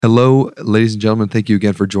Hello, ladies and gentlemen. Thank you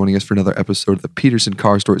again for joining us for another episode of the Peterson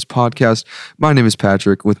Car Stories podcast. My name is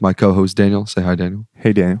Patrick with my co-host Daniel. Say hi, Daniel.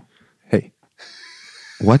 Hey, Daniel. Hey.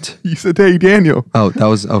 What? You said, hey, Daniel. Oh, that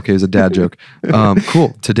was, okay, it was a dad joke.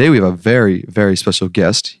 Cool. Today we have a very, very special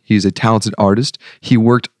guest. He's a talented artist. He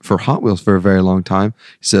worked for Hot Wheels for a very long time.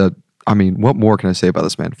 He said, what more can I say about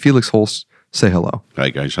this man? Felix Holst, say hello. Hi,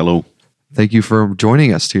 guys. Hello. Thank you for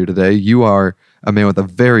joining us here today. You are a man with a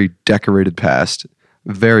very decorated past,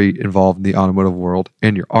 very involved in the automotive world,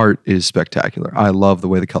 and your art is spectacular. I love the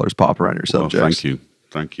way the colors pop around your subjects.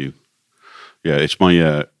 Thank you. Yeah, it's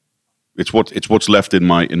my it's what's left in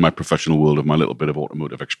my professional world of my little bit of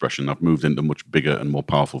automotive expression. I've moved into much bigger and more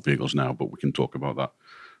powerful vehicles now, but we can talk about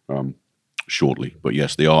that shortly. But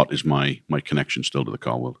yes, the art is my connection still to the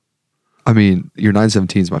car world. Your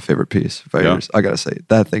 917 is my favorite piece. I gotta say,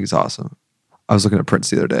 that thing is awesome. I was looking at prints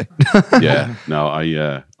the other day. Yeah, no,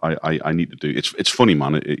 I need to do. It's funny,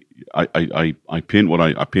 man. I paint what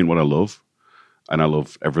I love, and I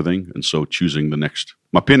love everything. And so choosing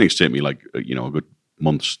my paintings take me like a good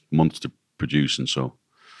months to produce. And so,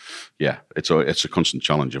 yeah, it's a constant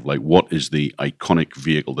challenge of like, what is the iconic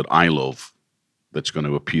vehicle that I love that's going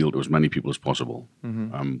to appeal to as many people as possible.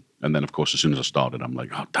 Mm-hmm. And then, of course, as soon as I started, I'm like,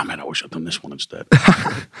 oh, damn it, I wish I'd done this one instead.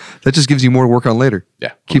 That just gives you more to work on later.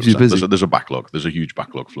 Yeah. Keeps you busy. There's a backlog. There's a huge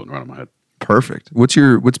backlog floating around in my head. Perfect. What's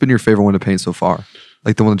been your favorite one to paint so far?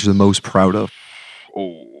 Like the one that you're the most proud of?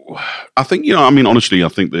 Oh, I think, honestly, I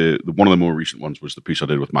think the one of the more recent ones was the piece I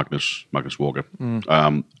did with Magnus Walker.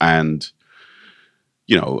 Mm. And,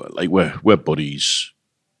 like we're buddies.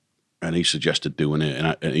 And he suggested doing it,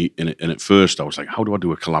 and at first I was like, "How do I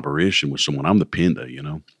do a collaboration with someone? I'm the painter,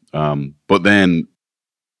 But then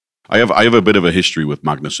I have a bit of a history with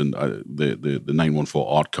Magnus, and the 914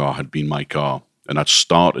 art car had been my car, and I'd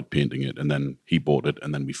started painting it, and then he bought it,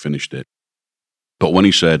 and then we finished it. But when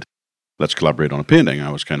he said, "Let's collaborate on a painting," I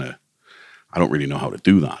was I don't really know how to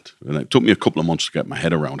do that, and it took me a couple of months to get my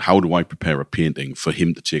head around how do I prepare a painting for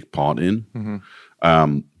him to take part in.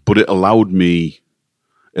 Mm-hmm. But it allowed me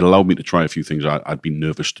to try a few things I'd been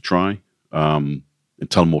nervous to try, and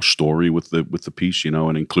tell more story with the piece,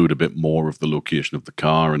 and include a bit more of the location of the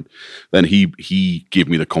car. And then he gave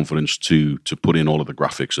me the confidence to put in all of the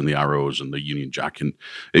graphics and the arrows and the Union Jack, and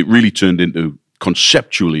it really turned into,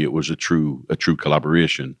 conceptually, it was a true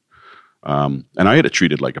collaboration. And I had to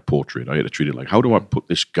treat it like a portrait. I had to treat it like, how do I put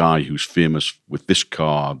this guy who's famous with this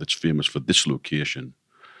car that's famous for this location?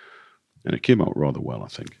 And it came out rather well, I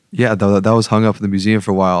think. Yeah, that was hung up in the museum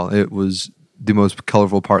for a while. It was the most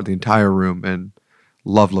colorful part of the entire room, and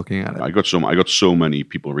loved looking at it. I got so many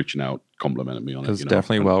people reaching out, complimenting me on it. It was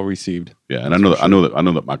definitely well received. Yeah, and I know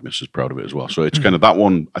that Magnus is proud of it as well. So it's kind of that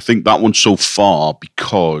one. I think that one so far,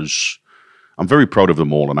 because I'm very proud of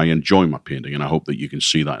them all, and I enjoy my painting, and I hope that you can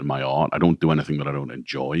see that in my art. I don't do anything that I don't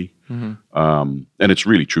enjoy, mm-hmm. And it's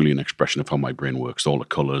really truly an expression of how my brain works, all the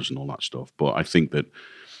colors and all that stuff. But I think that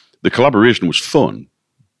the collaboration was fun,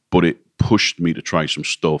 but it pushed me to try some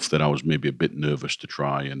stuff that I was maybe a bit nervous to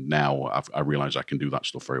try, and now I realize I can do that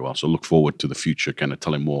stuff very well. So look forward to the future, kind of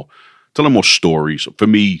telling more stories. For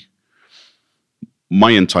me,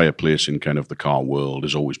 my entire place in kind of the car world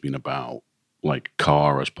has always been about like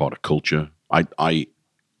car as part of culture. I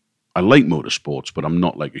like motorsports, but I'm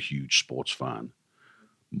not like a huge sports fan.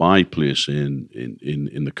 My place in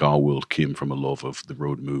the car world came from a love of the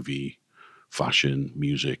road movie, fashion,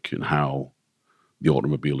 music, and how the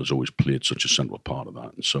automobile has always played such a central part of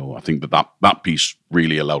that. And so I think that piece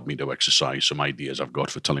really allowed me to exercise some ideas I've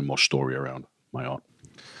got for telling more story around my art.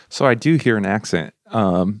 So I do hear an accent.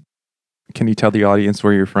 Can you tell the audience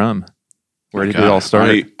where you're from? Where did it all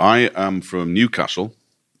start? I am from Newcastle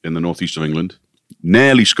in the northeast of England.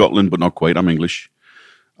 Nearly Scotland, but not quite. I'm English.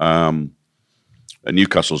 And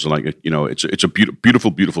Newcastle's like, it's a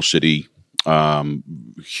beautiful, beautiful city.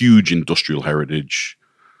 Huge industrial heritage.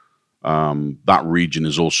 That region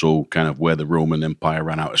is also kind of where the Roman Empire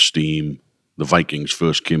ran out of steam. The Vikings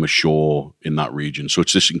first came ashore in that region. So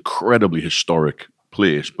it's this incredibly historic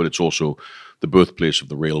place, but it's also the birthplace of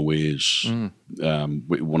the railways,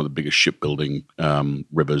 one of the biggest shipbuilding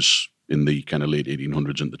rivers in the kind of late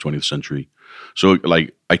 1800s into the 20th century. So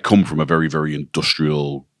like I come from a very, very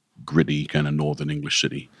industrial, gritty kind of northern English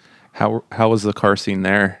city. How was the car scene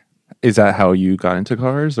there? Is that how you got into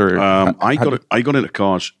cars, or I got into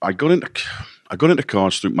cars. I got into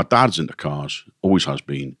cars through my dad's into cars, always has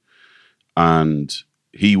been, and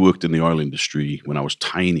he worked in the oil industry when I was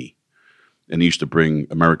tiny, and he used to bring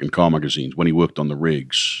American car magazines. When he worked on the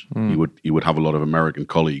rigs, he would have a lot of American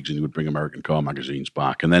colleagues, and he would bring American car magazines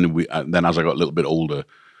back. And then as I got a little bit older,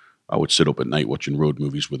 I would sit up at night watching road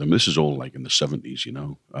movies with him. This is all like in the 70s, you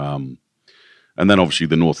know. And then obviously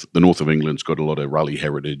the north of England's got a lot of rally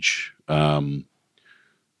heritage.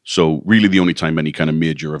 So really the only time any kind of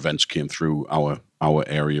major events came through our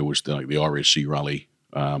area was the RAC rally.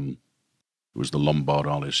 It was the Lombard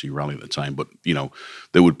RAC rally at the time. But, you know,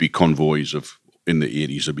 there would be convoys in the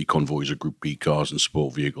 80s, there'd be convoys of Group B cars and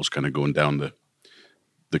sport vehicles kind of going down the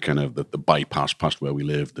bypass past where we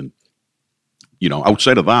lived. And, you know,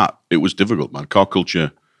 outside of that, it was difficult, man. Car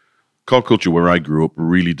culture where I grew up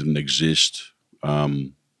really didn't exist.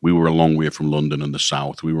 We were a long way from London and the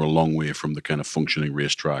South. We were a long way from the kind of functioning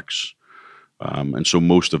racetracks. And so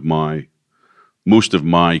most of my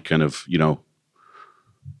kind of, you know,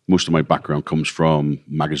 most of my background comes from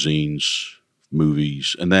magazines,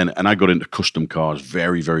 movies, and I got into custom cars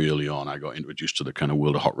very, very early on. I got introduced to the kind of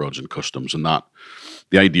world of hot rods and customs, and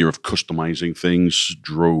the idea of customizing things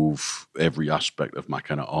drove every aspect of my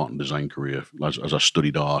kind of art and design career. As I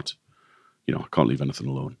studied art, you know, I can't leave anything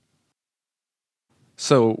alone.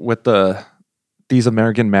 So with these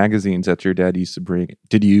American magazines that your dad used to bring,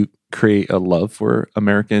 did you create a love for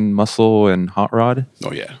American muscle and hot rod?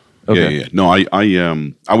 Oh yeah. Okay. Yeah. No,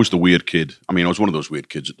 I was the weird kid. I mean, I was one of those weird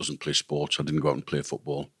kids that doesn't play sports. I didn't go out and play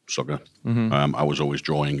football, soccer. Mm-hmm. I was always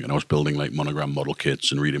drawing, and I was building like monogram model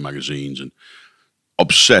kits and reading magazines, and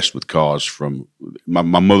obsessed with cars. From my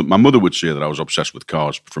mother would say that I was obsessed with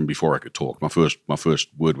cars from before I could talk. My first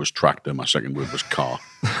word was tractor. My second word was car.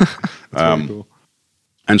 That's very cool.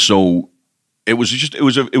 And so I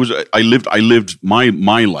lived my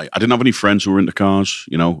life. I didn't have any friends who were into cars.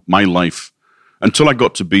 You know, my life. Until I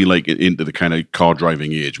got to be like into the kind of car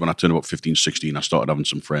driving age, when I turned about 15, 16, I started having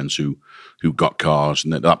some friends who got cars.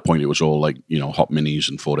 And at that point, it was all like, you know, Hot Minis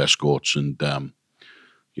and Ford Escorts and,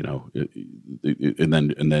 you know, and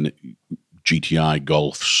then GTI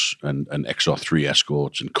Golfs and XR3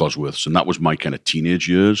 Escorts and Cosworths. And that was my kind of teenage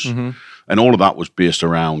years. Mm-hmm. And all of that was based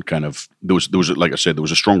around kind of, there was, like I said, there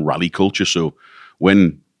was a strong rally culture. So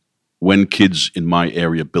when kids in my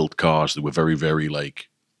area built cars, they were very, very like,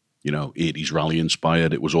 you know, 80s rally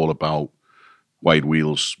inspired. It was all about wide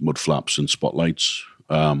wheels, mud flaps, and spotlights.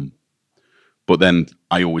 But then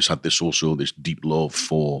I always had this deep love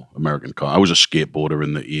for American car. I was a skateboarder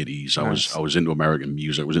in the 80s. Nice. I was into American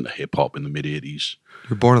music. I was into hip hop in the mid 80s.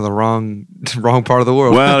 You're born in the wrong part of the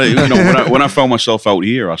world. Well, you know, when I found myself out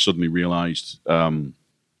here, I suddenly realized, you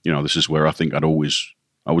know, this is where I think I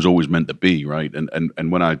was always meant to be, right?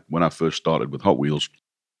 And when I first started with Hot Wheels,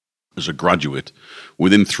 as a graduate,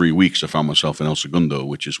 within 3 weeks, I found myself in El Segundo,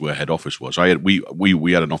 which is where head office was.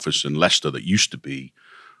 We had an office in Leicester that used to be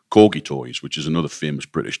Corgi Toys, which is another famous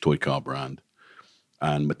British toy car brand.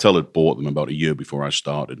 And Mattel had bought them about a year before I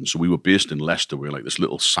started. And so we were based in Leicester. We were like this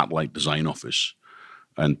little satellite design office.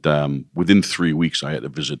 And within 3 weeks, I had to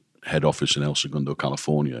visit head office in El Segundo,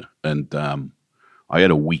 California. And I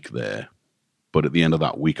had a week there. But at the end of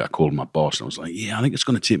that week, I called my boss and I was like, yeah, I think it's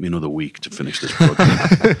going to take me another week to finish this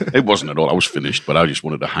project. It wasn't at all. I was finished, but I just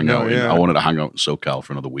wanted to hang out. I wanted to hang out in SoCal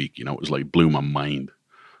for another week. You know, it was like blew my mind.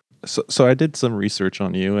 So I did some research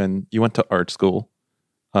on you, and you went to art school.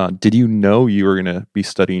 Did you know you were going to be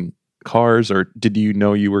studying cars, or did you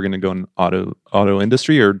know you were going to go in auto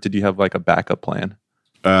industry, or did you have like a backup plan?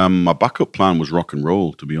 My backup plan was rock and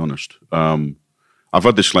roll, to be honest. I've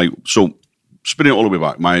had this spinning it all the way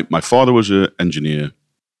back. My father was an engineer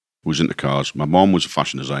who was into cars. My mom was a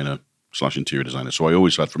fashion designer / interior designer. So I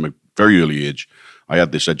always had, from a very early age, I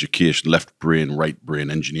had this education, left brain, right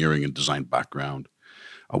brain, engineering and design background.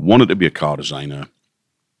 I wanted to be a car designer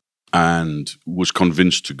and was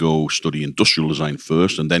convinced to go study industrial design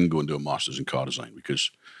first and then go and do a master's in car design,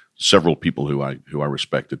 because several people who I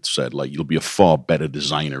respected said, like, you'll be a far better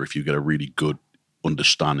designer if you get a really good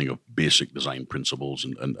understanding of basic design principles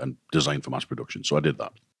and design for mass production. So I did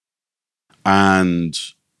that. And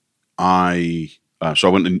I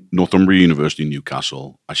went to Northumbria University in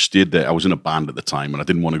Newcastle. I stayed there. I was in a band at the time, and I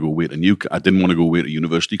didn't want to go away to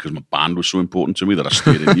university because my band was so important to me that I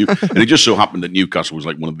stayed in and it just so happened that Newcastle was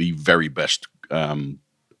like one of the very best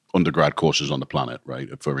undergrad courses on the planet, right,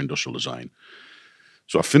 for industrial design.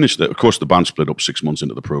 So I finished it. Of course, the band split up 6 months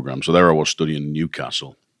into the program. So there I was studying in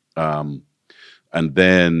Newcastle. And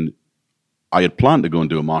then I had planned to go and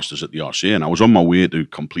do a master's at the RCA, and I was on my way to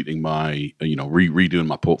completing my, redoing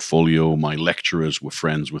my portfolio. My lecturers were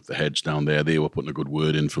friends with the heads down there. They were putting a good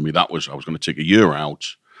word in for me. I was going to take a year out,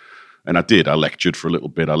 and I did. I lectured for a little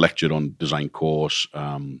bit. I lectured on design course,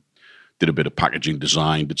 did a bit of packaging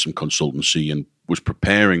design, did some consultancy, and was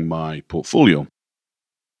preparing my portfolio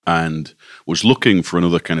and was looking for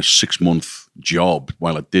another kind of 6-month job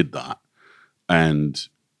while I did that. And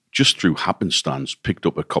just through happenstance, picked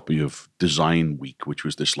up a copy of Design Week, which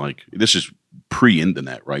was this is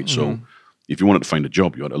pre-internet, right? So if you wanted to find a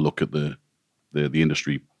job, you had to look at the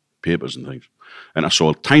industry papers and things. And I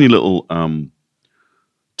saw a tiny little ad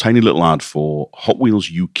for Hot Wheels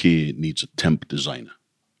UK needs a temp designer.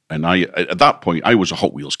 And at that point, I was a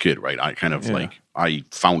Hot Wheels kid, right? I kind of I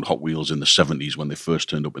found Hot Wheels in the 70s when they first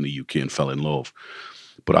turned up in the UK and fell in love.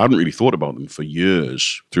 But I hadn't really thought about them for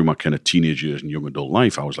years through my kind of teenage years and young adult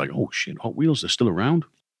life. I was like, oh shit, Hot Wheels, they're still around.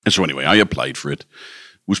 And so anyway, I applied for it. It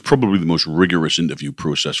was probably the most rigorous interview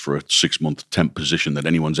process for a 6-month temp position that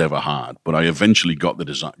anyone's ever had. But I eventually got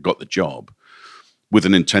the job with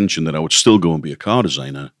an intention that I would still go and be a car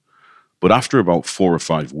designer. But after about 4 or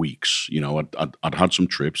 5 weeks, you know, I'd had some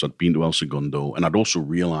trips. I'd been to El Segundo, and I'd also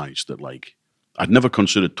realized that like I'd never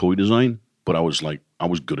considered toy design, but I was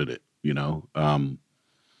good at it, you know. And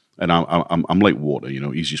I'm like water, you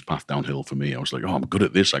know, easiest path downhill for me. I was like, oh, I'm good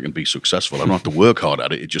at this. I can be successful. I don't have to work hard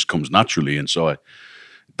at it. It just comes naturally. And so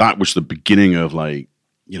that was the beginning of like,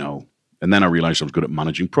 you know. And then I realized I was good at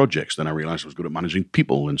managing projects. Then I realized I was good at managing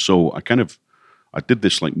people. And so I did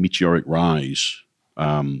this like meteoric rise.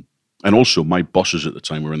 And also, my bosses at the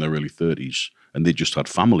time were in their early 30s, and they just had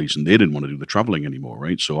families, and they didn't want to do the traveling anymore,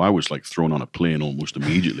 right? So I was like thrown on a plane almost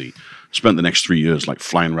immediately. Spent the next 3 years like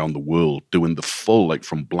flying around the world, doing the full, like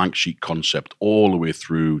from blank sheet concept all the way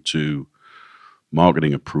through to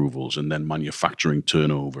marketing approvals and then manufacturing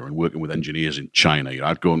turnover and working with engineers in China.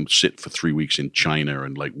 I'd go and sit for 3 weeks in China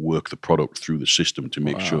and like work the product through the system to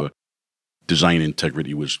make sure design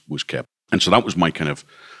integrity was kept. And so that was my kind of,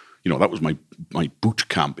 you know, that was my boot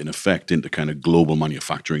camp in effect into kind of global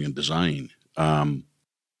manufacturing and design. At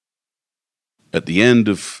the end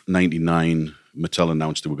of '99, Mattel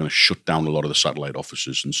announced they were going to shut down a lot of the satellite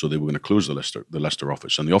offices, and so they were going to close the Leicester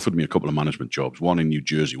office. And they offered me a couple of management jobs, one in New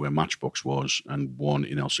Jersey where Matchbox was, and one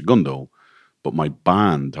in El Segundo. But my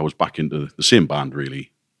band, I was back into the same band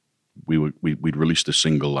really. We'd released a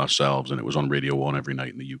single ourselves, and it was on Radio 1 every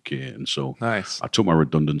night in the UK. And so nice. I took my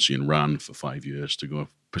redundancy and ran for 5 years to go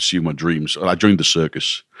pursue my dreams. I joined the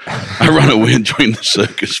circus. I ran away and joined the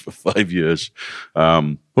circus for 5 years.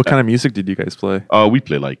 What kind of music did you guys play? We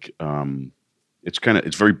play like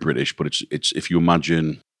it's very British, but it's if you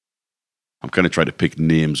imagine, I'm kind of trying to pick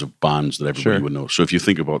names of bands that everybody would know. So if you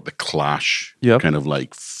think about the Clash, kind of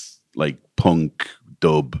like punk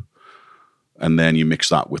dub. And then you mix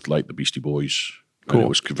that with like the Beastie Boys. Cool. And it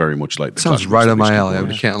was very much like the sounds right up my alley. I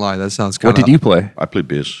can't lie. That sounds kind of... What did you play? I played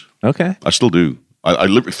bass. Okay. I still do. I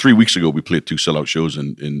literally 3 weeks ago we played 2 sellout shows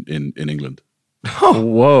in England. Oh,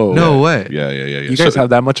 whoa. No way. Yeah. You guys have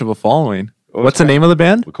that much of a following. What's the name of the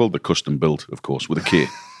band? We're called the Kustom Built, of course, with a K.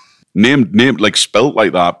 named like spelt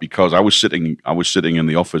like that because I was sitting in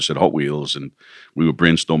the office at Hot Wheels and we were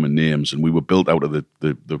brainstorming names and we were built out of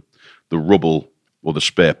the rubble or the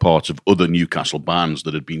spare parts of other Newcastle bands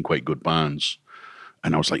that had been quite good bands.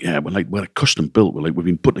 And I was like, yeah, we're a Custom Built. We've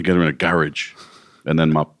been put together in a garage. And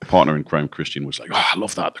then my partner in crime, Christian, was like, oh, I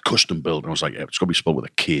love that, the Custom Built. And I was like, yeah, it's got to be spelled with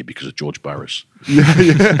a K because of George Barris.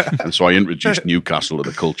 Yeah. And so I introduced Newcastle to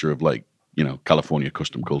the culture of like, you know, California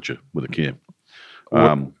custom culture with a K.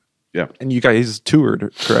 Yeah. And you guys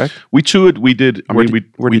toured, correct? We toured. We did.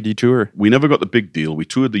 Where did you tour? We never got the big deal. We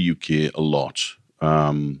toured the UK a lot.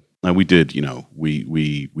 And we did, you know,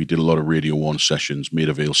 we did a lot of Radio 1 sessions,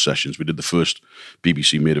 Maida Vale sessions. We did the first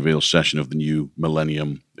BBC Maida Vale session of the new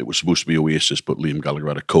millennium. It was supposed to be Oasis, but Liam Gallagher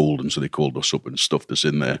had a cold, and so they called us up and stuffed us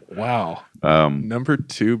in there. Wow. Number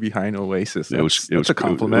 2 behind Oasis. That's a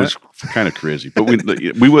compliment. It was kind of crazy. But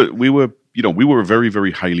we were, you know, we were a very,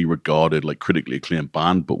 very highly regarded, like critically acclaimed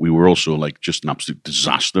band, but we were also like just an absolute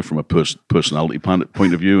disaster from a personality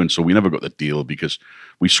point of view. And so we never got the deal because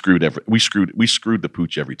we screwed the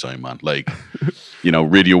pooch every time, man. Like, you know,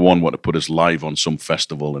 Radio 1 wanted to put us live on some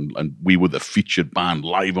festival and we were the featured band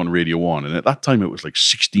live on Radio 1. And at that time it was like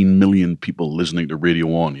 16 million people listening to Radio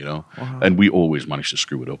 1, you know, wow. And we always managed to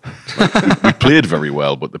screw it up. Like, we played very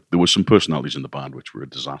well, but there were some personalities in the band which were a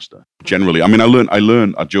disaster. Generally, I mean,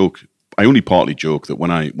 I joke. I only partly joke that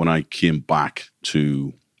when I came back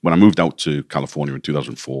to, when I moved out to California in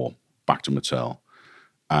 2004, back to Mattel,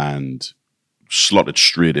 and slotted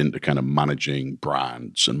straight into kind of managing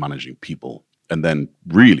brands and managing people, and then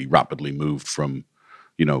really rapidly moved from,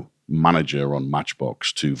 you know, manager on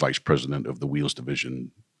Matchbox to vice president of the wheels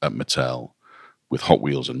division at Mattel, with Hot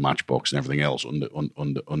Wheels and Matchbox and everything else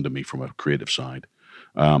under me from a creative side.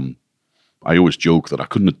 I always joke that I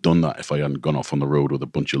couldn't have done that if I hadn't gone off on the road with a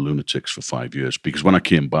bunch of lunatics for 5 years, because when I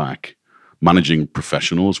came back, managing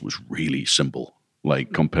professionals was really simple.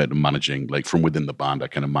 Like compared to managing, like from within the band, I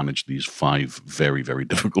kind of managed these 5 very, very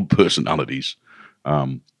difficult personalities.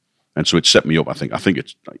 And so it set me up. I think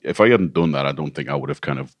it's, if I hadn't done that, I don't think I would have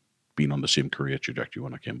kind of been on the same career trajectory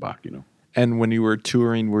when I came back, you know. And when you were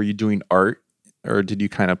touring, were you doing art, or did you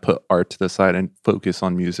kind of put art to the side and focus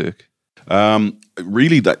on music?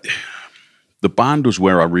 Really, the band was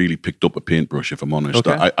where I really picked up a paintbrush, if I'm honest.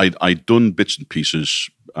 Okay. I'd done bits and pieces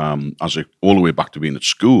all the way back to being at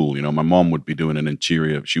school. You know, my mom would be doing an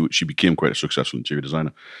interior. She became quite a successful interior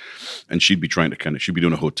designer, and she'd be she'd be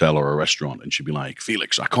doing a hotel or a restaurant, and she'd be like,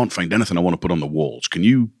 Felix, I can't find anything I want to put on the walls. Can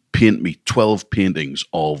you paint me 12 paintings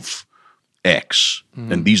of X,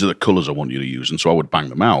 and these are the colors I want you to use? And so I would bang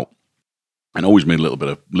them out, and always made a little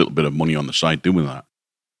bit of money on the side doing that.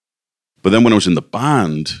 But then when I was in the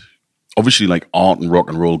band, obviously, like art and rock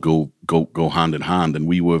and roll go hand in hand, and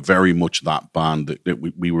we were very much that band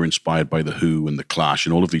that we were inspired by the Who and the Clash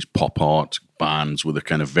and all of these pop art bands with a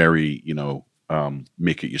kind of very, you know,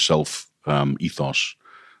 make it yourself ethos.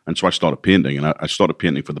 And so I started painting, and I started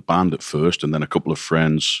painting for the band at first, and then a couple of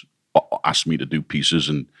friends asked me to do pieces,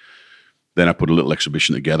 and then I put a little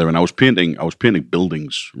exhibition together, and I was painting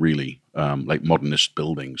buildings, really, like modernist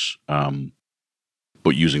buildings.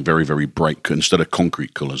 But using very, very bright, instead of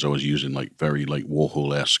concrete colors, I was using like very like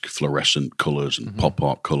Warhol-esque fluorescent colors and pop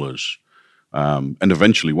art colors. And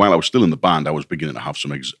eventually, while I was still in the band, I was beginning to have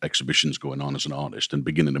some exhibitions going on as an artist and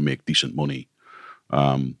beginning to make decent money.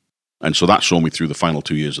 And so that saw me through the final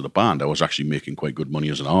 2 years of the band. I was actually making quite good money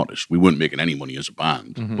as an artist. We weren't making any money as a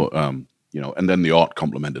band, but you know, and then the art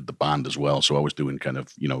complemented the band as well. So I was doing kind of,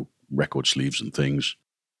 you know, record sleeves and things.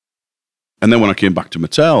 And then when I came back to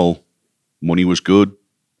Mattel, money was good,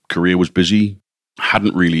 career was busy. I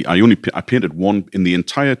painted one in the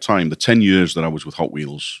entire time, the 10 years that I was with Hot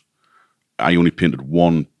Wheels. I only painted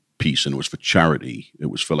one piece, and it was for charity. It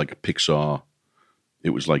was for like a Pixar.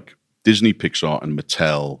 It was like Disney, Pixar, and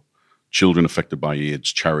Mattel Children Affected by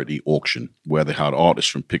AIDS charity auction, where they had artists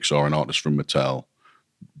from Pixar and artists from Mattel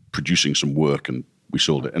producing some work, and we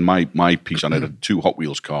sold it. And my piece, I had 2 Hot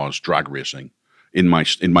Wheels cars drag racing in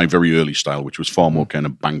my very early style, which was far more kind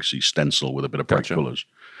of Banksy stencil with a bit of bright colors.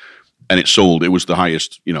 And it sold. It was the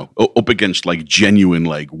highest, you know, up against like genuine,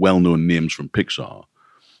 like well-known names from Pixar.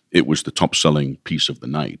 It was the top-selling piece of the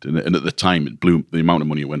night. And at the time, the amount of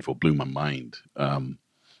money it went for blew my mind.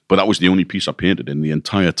 But that was the only piece I painted in the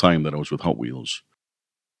entire time that I was with Hot Wheels.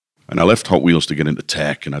 And I left Hot Wheels to get into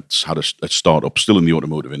tech, and I had a startup still in the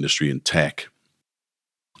automotive industry in tech.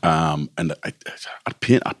 And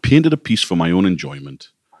I painted a piece for my own enjoyment.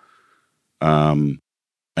 And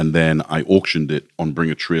then I auctioned it on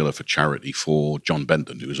Bring a Trailer for charity for John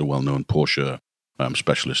Benton, who is a well-known Porsche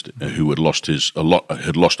specialist who had lost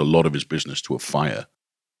a lot of his business to a fire.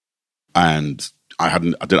 And I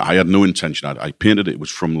had no intention. I painted it. It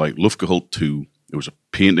was from like Luftgehalt 2. It was a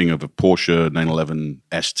painting of a Porsche 911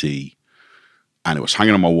 ST, and it was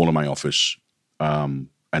hanging on my wall in my office. And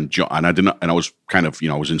I was kind of, you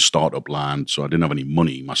know, I was in startup land, so I didn't have any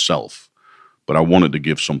money myself. But I wanted to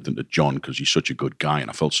give something to John because he's such a good guy, and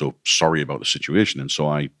I felt so sorry about the situation. And so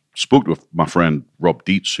I spoke to my friend Rob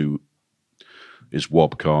Dietz, who is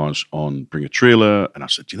Wob Cars on Bring a Trailer, and I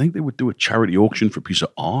said, do you think they would do a charity auction for a piece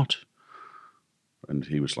of art? And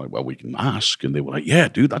he was like, well, we can ask. And they were like, yeah,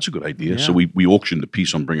 dude, that's a good idea. Yeah. So we auctioned a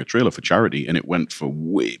piece on Bring a Trailer for charity, and it went for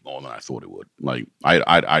way more than I thought it would. Like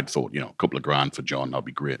I'd thought, you know, a couple of grand for John, that'd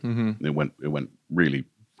be great. Mm-hmm. It went really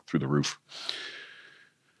through the roof.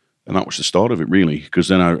 And that was the start of it, really, because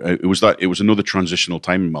then it was another transitional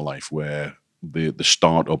time in my life where the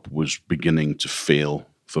startup was beginning to fail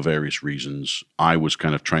for various reasons. I was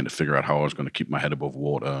kind of trying to figure out how I was going to keep my head above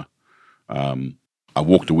water. I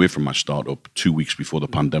walked away from my startup 2 weeks before the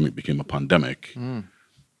pandemic became a pandemic,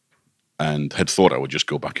 and had thought I would just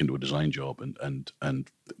go back into a design job, and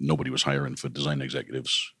nobody was hiring for design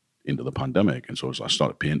executives into the pandemic, and so I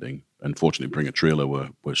started painting. Unfortunately, Bring a Trailer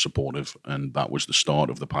were supportive, and that was the start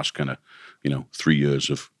of the past kind of, 3 years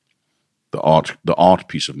of the art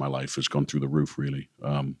piece of my life has gone through the roof, really.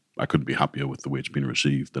 I couldn't be happier with the way it's been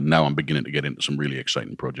received, and now I'm beginning to get into some really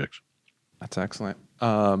exciting projects. That's excellent.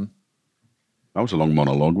 That was a long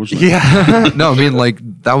monologue, wasn't it? Yeah. No, I mean, like,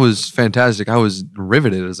 that was fantastic. I was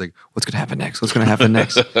riveted. I was like, what's going to happen next? What's going to happen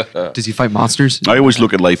next? Does he fight monsters? I always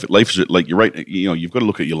look at life. Life is like, you're right. You've got to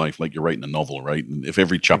look at your life like you're writing a novel, right? And if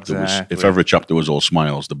every chapter was all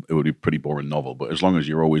smiles, it would be a pretty boring novel. But as long as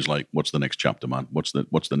you're always like, what's the next chapter, man? What's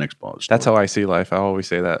the next part of the story? That's how I see life. I always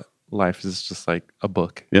say that life is just like a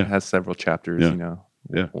book. Yeah. It has several chapters,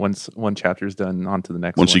 Yeah. Once one chapter is done, on to the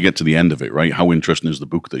next one. Once you get to the end of it, right? How interesting is the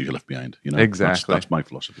book that you left behind? Exactly. That's my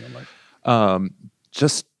philosophy on life.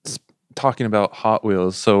 Just talking about Hot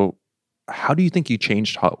Wheels. So how do you think you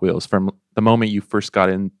changed Hot Wheels from the moment you first got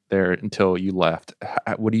in there until you left?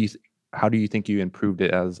 How do you think you improved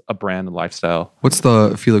it as a brand and lifestyle? What's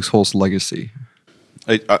the Felix Holst legacy?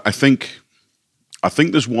 I think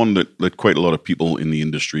there's one that quite a lot of people in the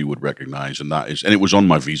industry would recognize, and that is, and it was on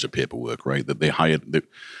my visa paperwork, right? That they hired.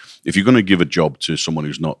 If you're going to give a job to someone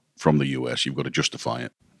who's not from the US, you've got to justify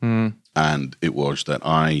it. And it was that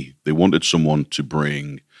they wanted someone to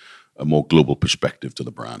bring a more global perspective to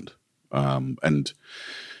the brand. And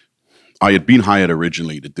I had been hired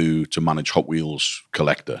originally to manage Hot Wheels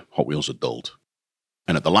Collector, Hot Wheels Adult.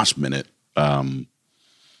 And at the last minute,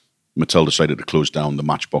 Mattel decided to close down the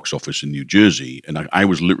Matchbox office in New Jersey. And I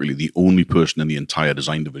was literally the only person in the entire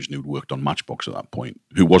design division who'd worked on Matchbox at that point,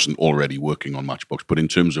 who wasn't already working on Matchbox. But in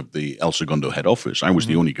terms of the El Segundo head office, I was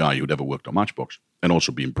the only guy who'd ever worked on Matchbox. And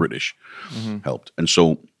also being British helped. And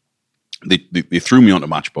so they threw me onto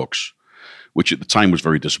Matchbox, which at the time was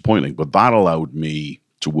very disappointing. But that allowed me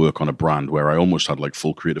to work on a brand where I almost had like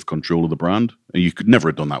full creative control of the brand. And you could never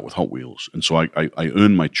have done that with Hot Wheels. And so I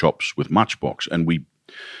earned my chops with Matchbox. And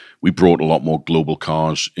we brought a lot more global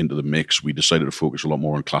cars into the mix. We decided to focus a lot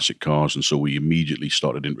more on classic cars. And so we immediately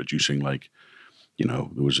started introducing, like, there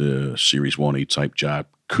was a Series 1 E-Type Jag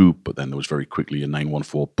Coupe, but then there was very quickly a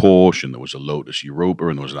 914 Porsche, and there was a Lotus Europa,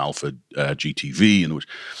 and there was an Alfa GTV.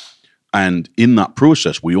 And in that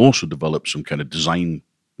process, we also developed some kind of design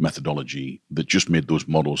methodology that just made those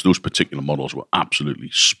particular models were absolutely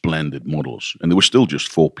splendid models. And they were still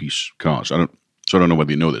just 4-piece cars. I don't know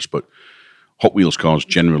whether you know this, but Hot Wheels cars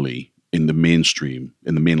generally in the mainstream,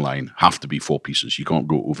 in the main line, have to be 4 pieces. You can't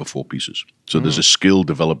go over 4 pieces. So there's a skill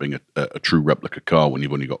developing a true replica car when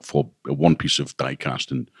you've only got 1 piece of die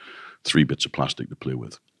cast and 3 bits of plastic to play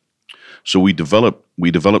with. So we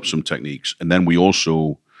developed some techniques, and then we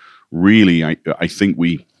also really, I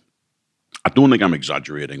don't think I'm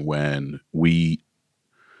exaggerating when we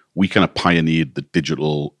kind of pioneered the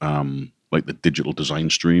digital, the digital design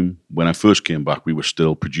stream. When I first came back, we were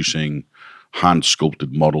still producing hand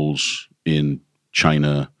sculpted models in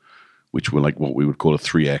China, which were like what we would call a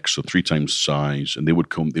 3X, so 3 times the size, and they would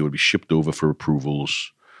be shipped over for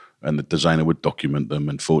approvals, and the designer would document them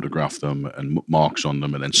and photograph them and marks on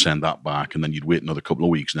them and then send that back, and then you'd wait another couple of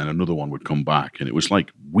weeks and then another one would come back, and it was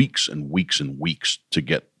like weeks and weeks and weeks to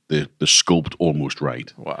get the sculpt almost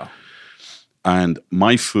right. Wow. And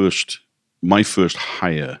my first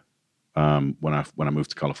hire when I moved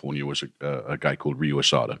to California was a guy called Ryu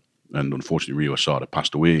Asada. And unfortunately, Ryu Asada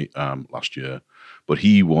passed away last year. But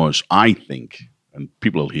he was, I think, and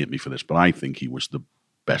people will hate me for this, but I think he was the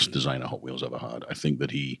best designer Hot Wheels ever had. I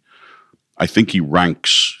think he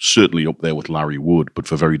ranks certainly up there with Larry Wood, but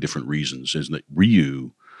for very different reasons. Isn't it?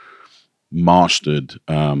 Ryu mastered.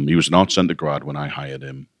 He was an art center grad when I hired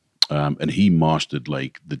him, and he mastered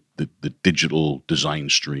like the digital design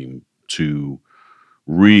stream to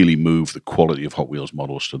really move the quality of Hot Wheels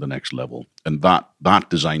models to the next level. And that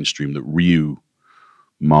design stream that Ryu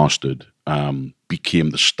mastered became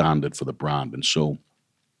the standard for the brand. And so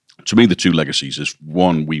to me, the 2 legacies is,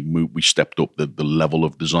 one, we stepped up the level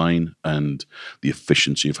of design and the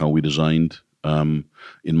efficiency of how we designed in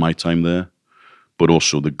my time there, but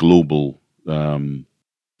also the global, the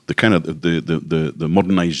kind of the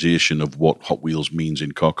modernization of what Hot Wheels means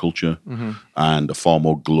in car culture, and a far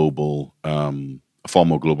more global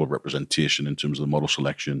representation in terms of the model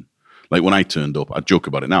selection. Like when I turned up, I joke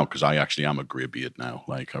about it now because I actually am a graybeard now.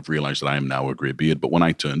 Like I've realized that I am now a graybeard. But when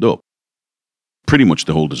I turned up, pretty much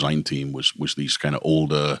the whole design team was these kind of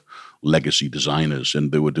older legacy designers,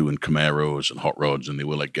 and they were doing Camaros and hot rods, and they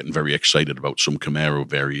were like getting very excited about some Camaro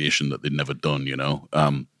variation that they'd never done,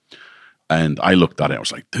 And I looked at it, I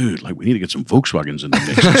was like, dude, like we need to get some Volkswagens in the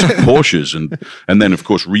mix and some Porsches. And then, of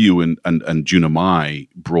course, Ryu and Junamai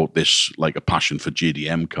brought this, like a passion for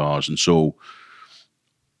JDM cars. And so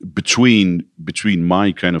between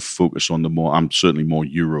my kind of focus on I'm certainly more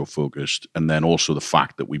Euro focused, and then also the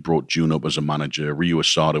fact that we brought June up as a manager, Ryu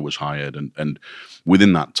Asada was hired. And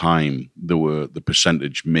within that time, the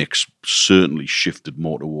percentage mix certainly shifted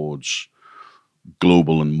more towards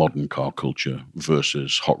global and modern car culture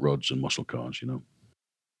versus hot rods and muscle cars,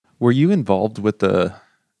 Were you involved with the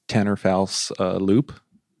Tanner Faust loop?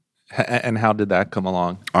 And how did that come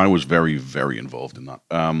along? I was very, very involved in that.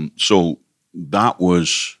 So that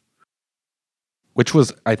was... Which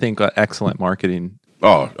was, I think, excellent marketing.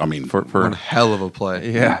 Oh, I mean... For one hell of a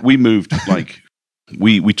play. Yeah. We moved, like...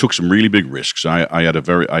 we took some really big risks.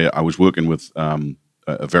 I was working with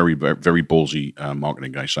a very, very, very ballsy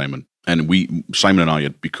marketing guy, Simon. And Simon and I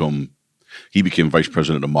he became vice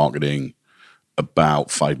president of marketing about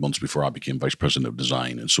 5 months before I became vice president of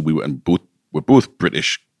design. And so we're both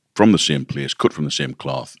British from the same place, cut from the same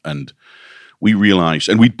cloth. And we realized,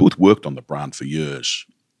 and we'd both worked on the brand for years,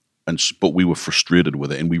 but we were frustrated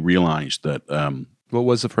with it. And we realized that... what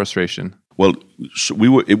was the frustration? Well, so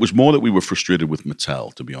it was more that we were frustrated with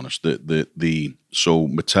Mattel, to be honest. So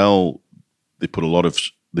Mattel, they put a lot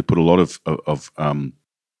of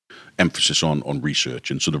emphasis on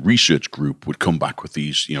research. And so the research group would come back with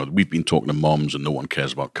these, we've been talking to moms and no one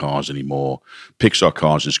cares about cars anymore. Pixar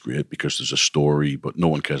Cars is great because there's a story, but no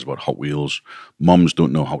one cares about Hot Wheels. Moms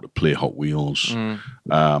don't know how to play Hot Wheels.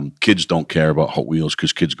 Kids don't care about Hot Wheels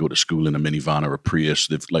because kids go to school in a minivan or a Prius.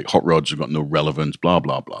 They've hot rods have got no relevance, blah,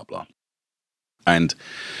 blah, blah, blah. And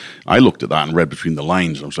I looked at that and read between the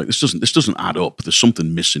lines. And I was like, this doesn't add up. There's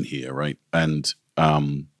something missing here, right? And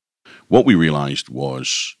what we realized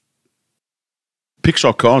was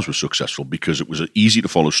Pixar Cars was successful because it was an easy to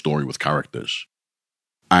follow story with characters.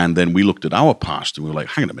 And then we looked at our past and we were like,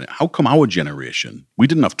 hang on a minute, how come our generation, we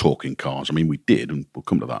didn't have talking cars? I mean, we did, and we'll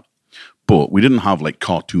come to that. But we didn't have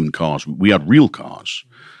cartoon cars. We had real cars.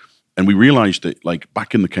 And we realized that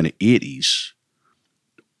back in the kind of 80s,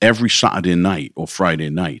 every Saturday night or Friday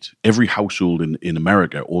night, every household in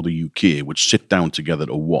America or the UK would sit down together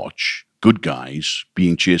to watch good guys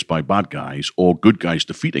being chased by bad guys or good guys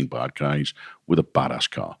defeating bad guys with a badass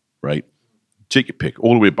car, right? Take your pick,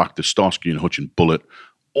 all the way back to Starsky and Hutch and Bullet,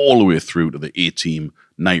 all the way through to the A-Team,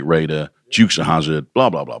 Knight Rider, Dukes of Hazzard,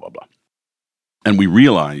 blah, blah, blah, blah, blah. And we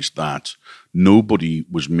realized that nobody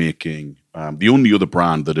was making, the only other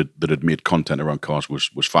brand that had made content around cars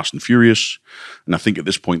was Fast and Furious. And I think at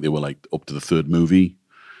this point they were up to the third movie.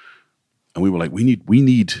 And we were like, we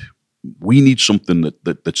need something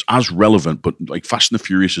that's as relevant, but Fast and the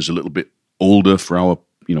Furious is a little bit older for our,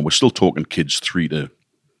 we're still talking kids 3 to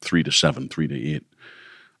 7, 3 to 8.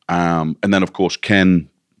 And then of course, Ken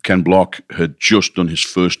Block had just done his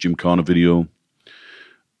first Gymkhana video.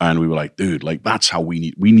 And we were like, dude, that's how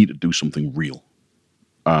we need to do something real.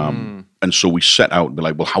 And so we set out and be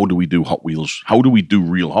like, well, how do we do Hot Wheels? How do we do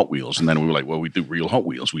real Hot Wheels? And then we were like, well, we do real Hot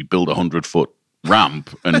Wheels. We build 100-foot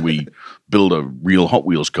ramp and we build a real Hot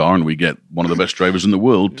Wheels car and we get one of the best drivers in the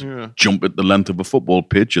world to jump at the length of a football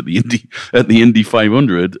pitch at the Indy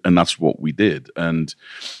 500, and that's what we did. And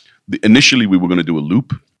initially we were going to do a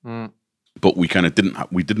loop, but we kind of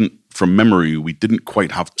didn't from memory, we didn't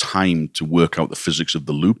quite have time to work out the physics of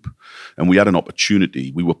the loop, and we had an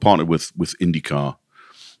opportunity. We were partnered with IndyCar,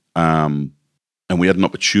 and we had an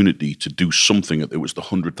opportunity to do something. It was the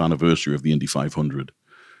 100th anniversary of the Indy 500.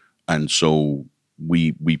 And so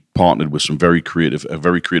we partnered with a very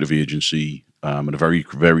creative agency and a very,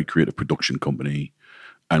 very creative production company.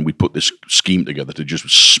 And we put this scheme together to just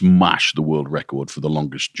smash the world record for the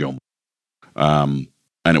longest jump. And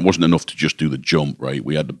it wasn't enough to just do the jump, right?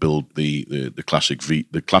 We had to build the classic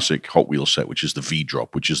Hot Wheels set, which is the V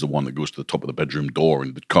drop, which is the one that goes to the top of the bedroom door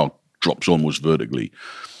and the car drops almost vertically.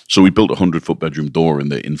 So we built a 100-foot bedroom door in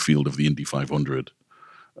the infield of the Indy 500.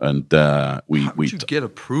 And How did you get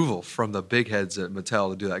approval from the big heads at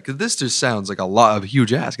Mattel to do that? Because this just sounds like a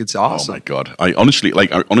huge ask. It's awesome. Oh my God! I honestly,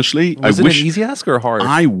 was it an easy ask or hard?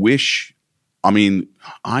 I wish. I mean,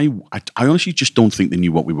 I honestly just don't think they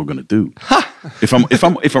knew what we were going to do. If I'm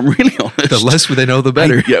really honest, the less they know, the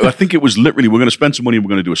better. I think it was literally we're going to spend some money and we're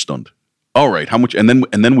going to do a stunt. All right, how much? And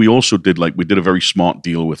then we also did we did a very smart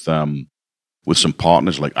deal with some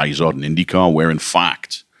partners like Izod and IndyCar, where in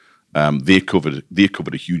fact. They covered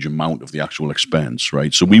a huge amount of the actual expense,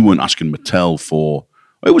 right? So we weren't asking Mattel for.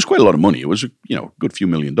 It was quite a lot of money. It was a good few $1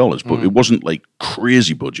 million, but it wasn't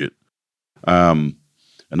crazy budget. And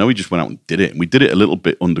then we just went out and did it, and we did it a little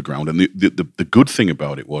bit underground. And the good thing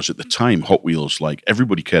about it was at the time, Hot Wheels,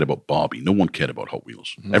 everybody cared about Barbie. No one cared about Hot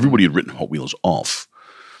Wheels. Everybody had written Hot Wheels off.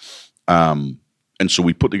 And so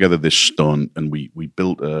we put together this stunt, and we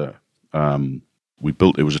built a.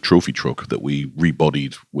 It was a trophy truck that we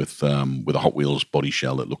rebodied with a Hot Wheels body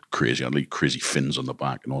shell that looked crazy. Had crazy fins on the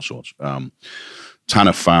back and all sorts.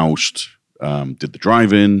 Tanner Faust did the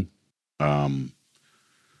drive-in. I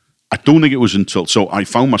don't think it was until I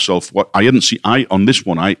found myself on this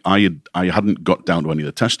one. I hadn't got down to any of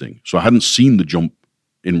the testing, so I hadn't seen the jump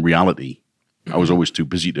in reality. I was always too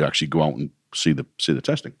busy to actually go out and see the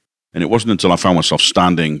testing. And it wasn't until I found myself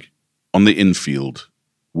standing on the infield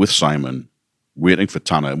with Simon, waiting for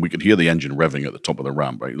Tanner, and we could hear the engine revving at the top of the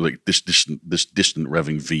ramp, right? This distant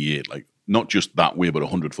revving V8, not just that way, but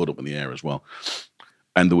 100 foot up in the air as well.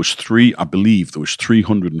 And there was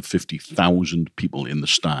 350,000 people in the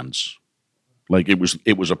stands.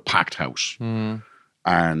 It was a packed house.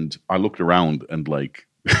 And I looked around and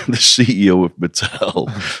the CEO of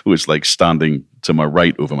Mattel was like standing to my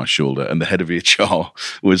right over my shoulder, and the head of HR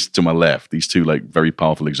was to my left. These two like very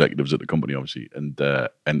powerful executives at the company, obviously. And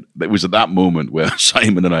it was at that moment where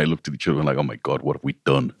Simon and I looked at each other and like, oh my God, what have we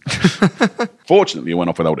done? Fortunately, it went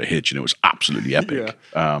off without a hitch, and it was absolutely epic.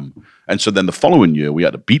 Yeah. And so then the following year, we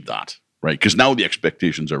had to beat that, right? Because now the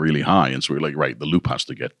expectations are really high, and so we're like, right, the loop has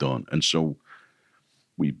to get done. And so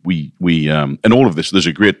we and all of this, there's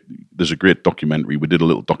a great documentary. We did a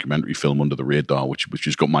little documentary film Under the Radar, which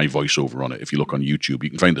has got my voiceover on it. If you look on YouTube,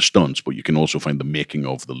 you can find the stunts, but you can also find the making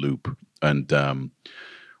of the loop. And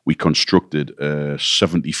we constructed a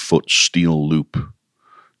 70-foot steel loop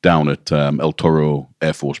down at El Toro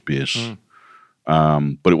Air Force Base.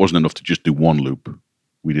 But it wasn't enough to just do one loop.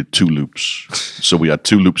 We did two loops. So we had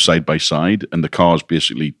two loops side by side, and the cars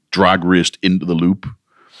basically drag raced into the loop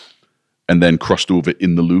and then crossed over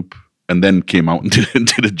in the loop, and then came out and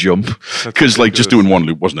did a jump. Because like just doing one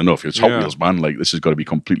loop wasn't enough. It's Hot Wheels, man. Like this has got to be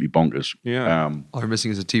completely bonkers. Yeah. All we're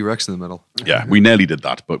missing is a T-Rex in the middle. Yeah, we nearly did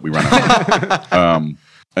that, but we ran out.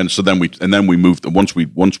 And so then we moved. Once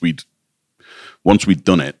we'd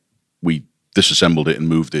done it, we disassembled it and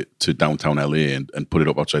moved it to downtown LA and put it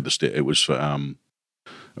up outside the state. It was for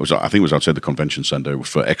I think it was outside the convention center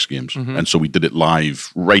for X Games, and so we did it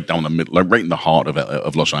live right down the middle, like right in the heart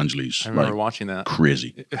of Los Angeles. I remember watching that.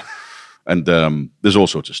 Crazy. And there's all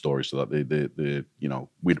sorts of stories to that.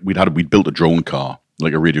 We'd built a drone car,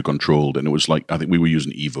 like a radio controlled, and it was like I think we were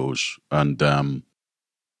using Evos, and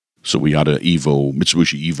so we had a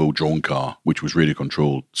Mitsubishi Evo drone car, which was radio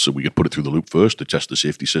controlled, so we could put it through the loop first to test the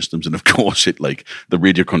safety systems. And of course, the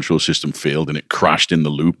radio control system failed, and it crashed in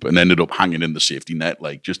the loop and ended up hanging in the safety net,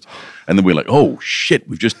 and then we're like, oh shit,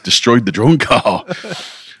 we've just destroyed the drone car.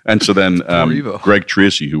 And so then Greg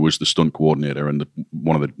Tracy, who was the stunt coordinator and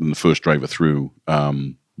the first driver through,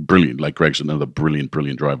 brilliant. Like Greg's another brilliant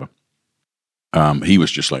driver. He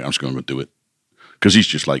was just like, I'm just going to go do it. Because he's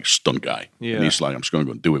just like stunt guy, and he's like, I'm just going to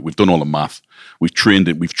go and do it. We've done all the math. We've trained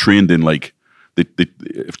in like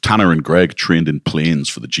if Tanner and Greg trained in planes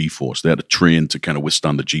for the G-force. They had to train to kind of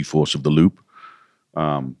withstand the G-force of the loop.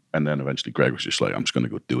 And then eventually Greg was just like, I'm just going to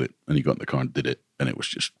go do it, and he got in the car and did it, and it was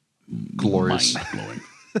just glorious, mind blowing.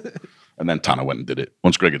 And then Tanner went and did it.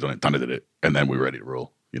 Once Greg had done it, Tanner did it, and then we were ready to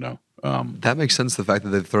roll. That makes sense. The fact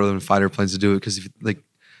that they throw them in fighter planes to do it, because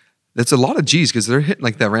that's a lot of G's, because they're hitting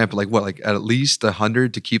like that ramp at least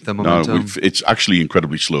 100 to keep them momentum. No, it's actually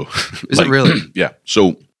incredibly slow. Is it really? Yeah.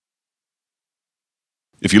 So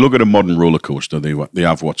if you look at a modern roller coaster, they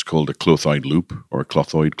have what's called a clothoid loop, or a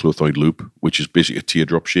clothoid loop, which is basically a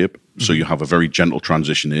teardrop shape. Mm-hmm. So you have a very gentle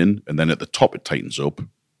transition in, and then at the top it tightens up.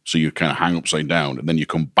 So you kind of hang upside down, and then you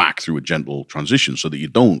come back through a gentle transition so that you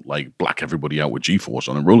don't like black everybody out with G-force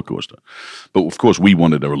on a roller coaster. But of course, we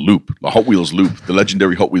wanted a loop. The Hot Wheels loop, the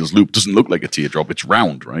legendary Hot Wheels loop, doesn't look like a teardrop. It's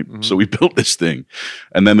round, right? Mm-hmm. So we built this thing.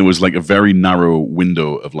 And then there was like a very narrow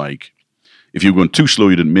window of like, if you're going too slow,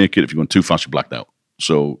 you didn't make it. If you're going too fast, you blacked out.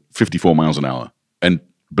 So 54 miles an hour. And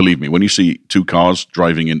believe me, when you see two cars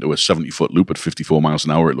driving into a 70-foot loop at 54 miles an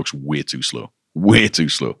hour, it looks way too slow. Way too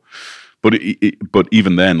slow. But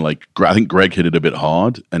even then, like I think Greg hit it a bit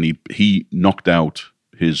hard, and he knocked out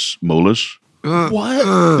his molars.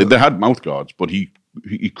 What? They had mouth guards, but he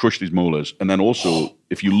crushed his molars. And then also,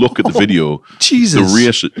 if you look at the video, Jesus.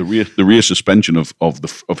 the rear suspension of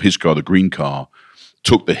his car, the green car,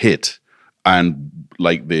 took the hit, and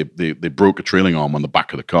like they broke a trailing arm on the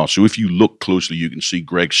back of the car. So if you look closely, you can see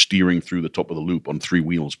Greg steering through the top of the loop on 3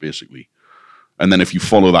 wheels, basically. And then if you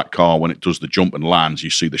follow that car when it does the jump and lands, you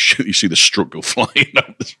see the strut go flying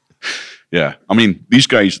out. Yeah. I mean, these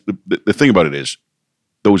guys, the thing about it is,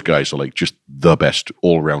 those guys are like just the best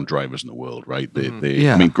all-around drivers in the world, right? I mean,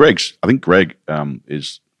 I think Greg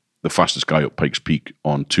is the fastest guy up Pikes Peak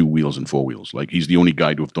on 2 wheels and 4 wheels. Like he's the only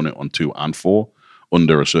guy to have done it on 2 and 4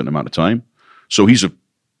 under a certain amount of time. So he's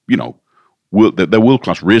they're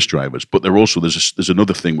world-class race drivers, but they're also, there's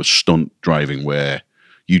another thing with stunt driving where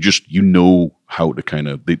you know how to kind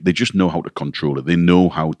of, they just know how to control it. They know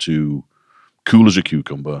how to, cool as a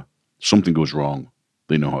cucumber, something goes wrong,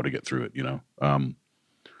 they know how to get through it,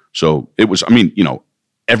 So it was, I mean,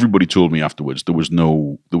 everybody told me afterwards there was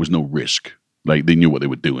no risk. Like they knew what they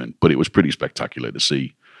were doing, but it was pretty spectacular to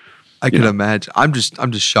see. I can imagine. I'm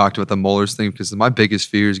just shocked about the molars thing, because my biggest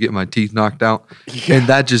fear is getting my teeth knocked out, and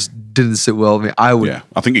that just didn't sit well with me. Yeah,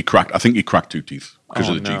 I think he cracked 2 teeth because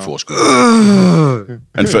of the G-force.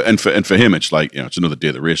 and for him, it's like it's another day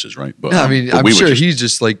of the races, right? But I mean, I'm sure he's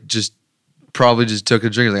just probably just took a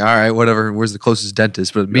drink, like, all right, whatever. Where's the closest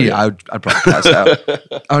dentist? But me, I'd probably pass out.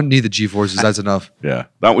 I don't need the G-forces. That's enough. Yeah,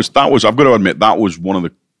 that was. I've got to admit, that was one of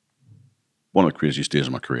the one of the craziest days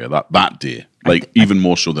of my career. That day, like even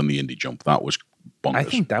more so than the Indy jump, that was bonkers. I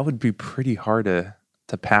think that would be pretty hard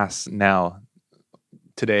to pass now.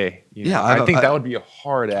 Today, Yeah, I think that would be a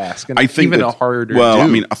hard ask, and I think even that, a harder. Well, do. I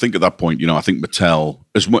mean, I think at that point, I think Mattel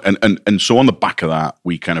and so on the back of that,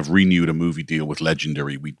 we kind of renewed a movie deal with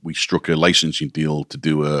Legendary. We struck a licensing deal to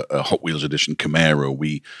do a Hot Wheels edition Camaro.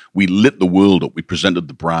 We lit the world up. We presented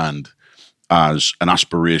the brand as an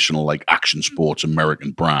aspirational, like action sports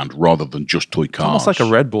American brand, rather than just toy cars. Almost like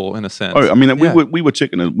a Red Bull in a sense. Oh, I mean, we were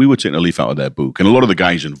taking a leaf out of their book, and a lot of the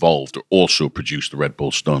guys involved also produced the Red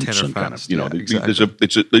Bull stunts and kind of, exactly.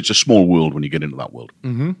 It's a small world when you get into that world.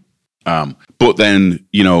 Mm-hmm. But then,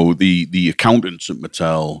 the accountants at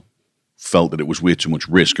Mattel felt that it was way too much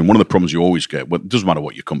risk, and one of the problems you always get, well, it doesn't matter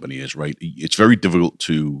what your company is, right? It's very difficult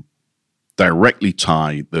to directly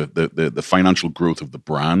tie the financial growth of the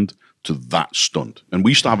brand to that stunt. And we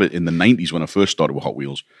used to have it in the 90s when I first started with Hot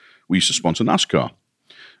Wheels. We used to sponsor NASCAR.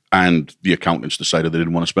 And the accountants decided they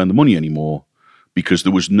didn't want to spend the money anymore because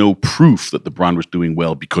there was no proof that the brand was doing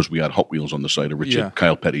well because we had Hot Wheels on the side of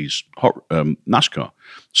Kyle Petty's NASCAR.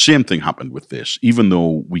 Same thing happened with this. Even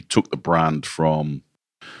though we took the brand from,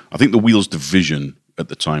 I think the Wheels division at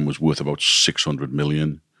the time was worth about $600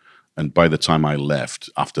 million. And by the time I left,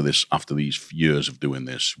 after these years of doing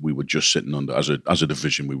this, we were just sitting under, as a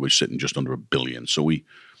division, we were sitting just under $1 billion. So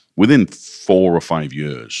within 4 or 5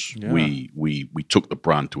 years, we took the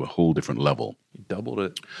brand to a whole different level. You doubled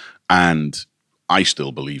it. And I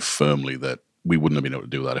still believe firmly that we wouldn't have been able to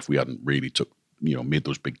do that if we hadn't really made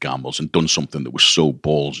those big gambles and done something that was so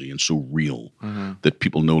ballsy and so real that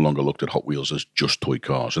people no longer looked at Hot Wheels as just toy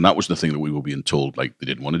cars. And that was the thing that we were being told, like they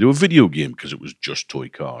didn't want to do a video game because it was just toy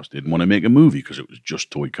cars. They didn't want to make a movie because it was just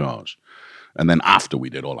toy cars. And then after we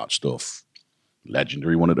did all that stuff,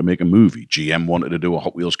 Legendary wanted to make a movie. GM wanted to do a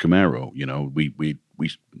Hot Wheels Camaro. We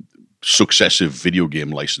successive video game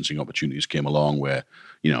licensing opportunities came along where,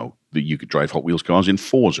 that you could drive Hot Wheels cars in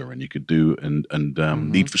Forza and you could do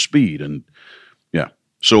Need for Speed and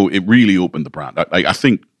so it really opened the brand. I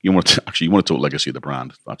think you want to talk legacy of the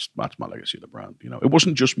brand. That's my legacy of the brand. It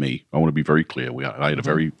wasn't just me. I want to be very clear. I had a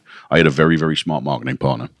very, very smart marketing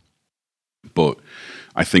partner, but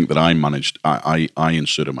I think that I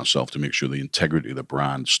inserted myself to make sure the integrity of the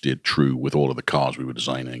brand stayed true with all of the cars we were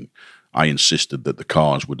designing. I insisted that the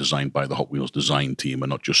cars were designed by the Hot Wheels design team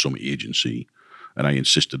and not just some agency. And I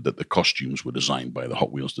insisted that the costumes were designed by the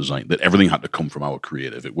Hot Wheels design, that everything had to come from our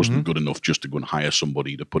creative. It wasn't good enough just to go and hire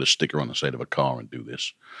somebody to put a sticker on the side of a car and do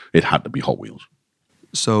this. It had to be Hot Wheels.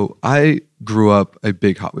 So I grew up a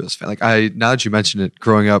big Hot Wheels fan. Now that you mentioned it,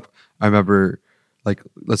 growing up, I remember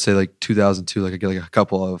let's say 2002, I get a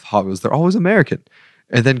couple of Hot Wheels. They're always American.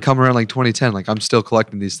 And then come around 2010, I'm still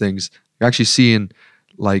collecting these things. You're actually seeing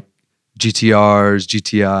GTRs,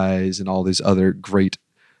 GTIs, and all these other great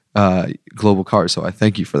global cars. So I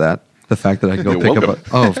thank you for that. The fact that I can go pick up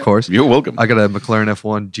oh, of course. You're welcome. I got a McLaren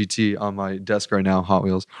F1 GT on my desk right now, Hot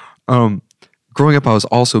Wheels. Growing up, I was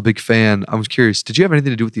also a big fan. I was curious, did you have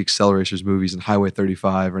anything to do with the Acceleracers movies and Highway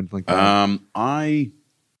 35 or anything like that?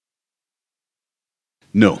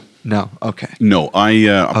 No. No. Okay. No.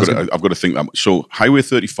 I've got to think that. So Highway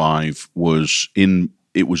 35 was in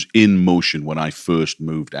motion when I first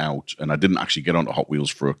moved out, and I didn't actually get onto Hot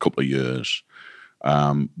Wheels for a couple of years.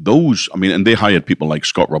 And they hired people like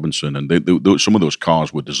Scott Robinson, and some of those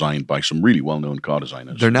cars were designed by some really well-known car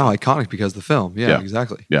designers. They're now iconic because of the film. Yeah.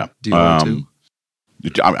 Exactly. Yeah. Do you want to?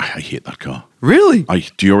 I hate that car. Really?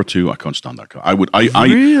 Dior 2, I can't stand that car.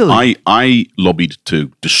 Really? I lobbied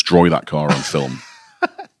to destroy that car on film.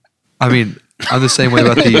 I'm the same way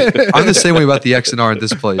about the X and R at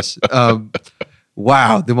this place.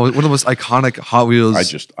 Wow, one of the most iconic Hot Wheels.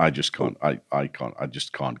 I just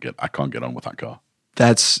can't get on with that car.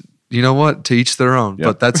 That's, you know what? To each their own. Yeah.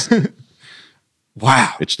 But that's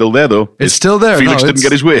wow. It's still there though. It's still there. Felix didn't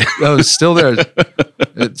get his way. No, it's still there.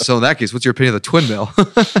 So in that case, what's your opinion of the twin mill?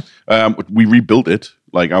 We rebuilt it.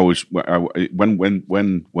 When I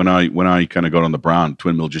kind of got on the brand,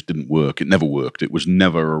 twin mill just didn't work. It never worked. It was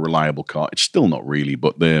never a reliable car. It's still not really,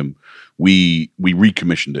 but we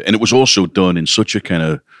recommissioned it, and it was also done in such a kind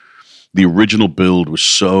of, the original build was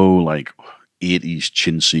so 80s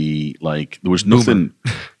chintzy.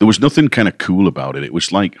 There was nothing kind of cool about it. It was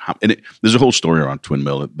there's a whole story around twin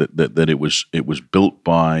mill that it was built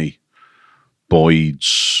by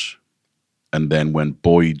Boyd's, and then when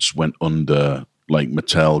Boyd's went under,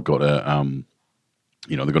 Mattel got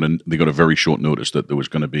they got a very short notice that there was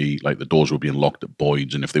going to be the doors were being locked at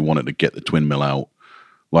Boyd's, and if they wanted to get the twin mill out,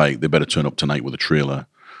 they better turn up tonight with a trailer.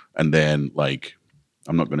 And then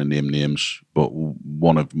I'm not going to name names, but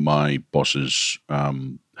one of my bosses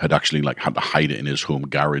had actually like had to hide it in his home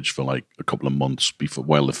garage for like a couple of months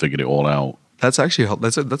while they figured it all out. That's actually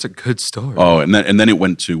that's a good story. Oh, and then it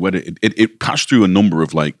went to where it passed through a number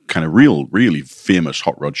of like kind of really famous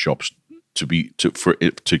hot rod shops to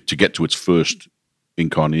get to its first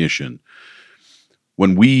incarnation.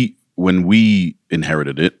 When we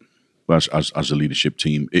inherited it as a leadership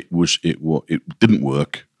team, it didn't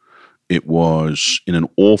work. It was in an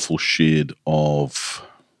awful shade of,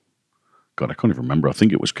 God, I can't even remember. I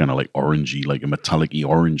think it was kind of like orangey, like a metallic-y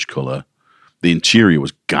orange color. The interior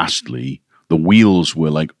was ghastly. The wheels were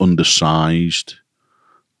like undersized,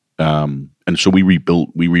 and so we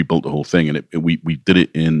rebuilt the whole thing, and we did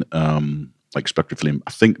it in like Spectraflame.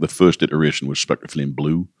 I think the first iteration was Spectraflame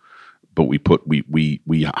Blue, but we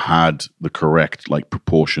had the correct like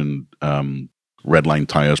proportioned redline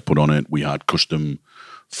tires put on it. We had custom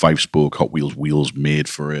 5-spoke Hot Wheels wheels made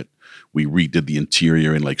for it. We redid the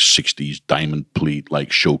interior in like 60s diamond pleat,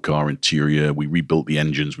 like show car interior. We rebuilt the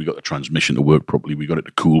engines. We got the transmission to work properly. We got it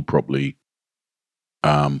to cool properly.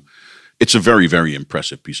 It's a very, very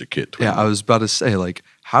impressive piece of kit. Yeah, I was about to say, like,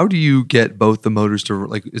 how do you get both the motors to,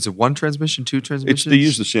 like, is it one transmission, two transmissions? They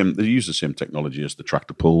use the same technology as the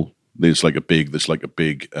tractor pull. There's a big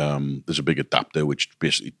adapter which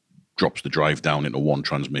basically drops the drive down into one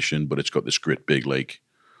transmission, but it's got this great big, like,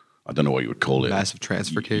 I don't know what you would call it. Massive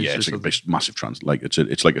transfer case. Yeah, it's like a massive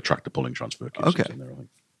it's like a tractor pulling transfer case. Okay. In there, I think.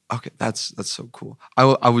 Okay, that's so cool.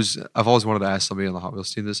 I've always wanted to ask somebody on the Hot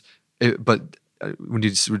Wheels team this, but when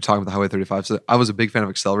you were talking about the Highway 35, so I was a big fan of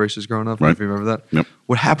accelerators growing up. Right. If you remember that. Yep.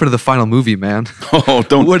 What happened to the final movie, man? Oh,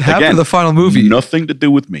 don't. What happened to the final movie? Nothing to do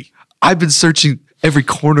with me. I've been searching every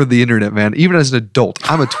corner of the internet, man. Even as an adult,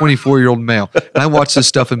 I'm a 24-year-old male, and I watched this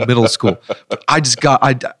stuff in middle school. But I just got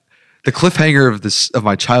the cliffhanger of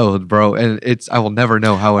my childhood, bro, and I will never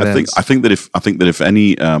know how it ends. I think that if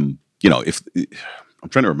any, if I'm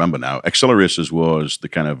trying to remember now, Accelerators was the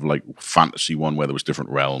kind of like fantasy one where there was different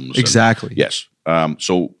realms. Exactly. Yes.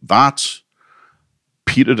 So that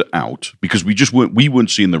petered out because we weren't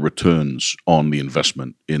seeing the returns on the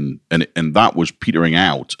investment and that was petering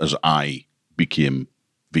out as I became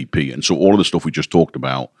VP. And so all of the stuff we just talked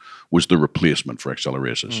about was the replacement for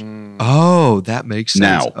Accelerators. Oh, that makes sense.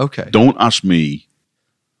 Now, okay. Don't ask me.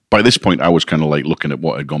 By this point, I was kind of like looking at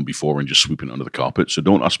what had gone before and just sweeping it under the carpet. So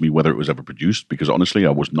don't ask me whether it was ever produced because honestly, I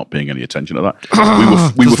was not paying any attention to that.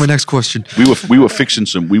 That's my next question. We were fixing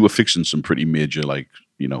some pretty major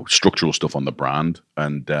structural stuff on the brand,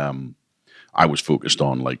 and I was focused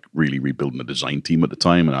on like really rebuilding the design team at the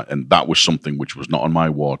time, and that was something which was not on my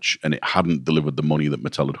watch, and it hadn't delivered the money that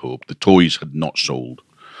Mattel had hoped. The toys had not sold.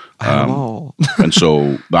 And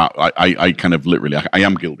so that I kind of literally I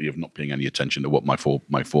am guilty of not paying any attention to what my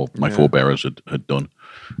forebearers had done,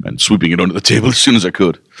 and sweeping it under the table as soon as I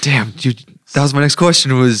could. Damn, dude, that was my next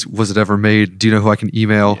question. Was it ever made? Do you know who I can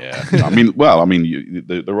email? Yeah,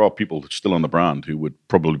 there are people still on the brand who would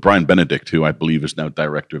probably Brian Benedict, who I believe is now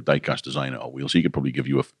director of diecast design at Hot Wheels. He could probably give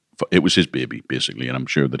you it was his baby, basically, and I'm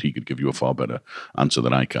sure that he could give you a far better answer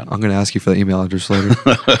than I can. I'm going to ask you for the email address later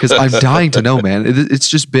because I'm dying to know, man. It's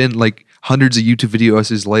just been like hundreds of YouTube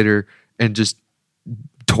videos later and just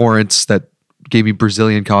torrents that gave me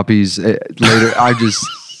Brazilian copies later.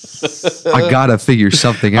 I gotta figure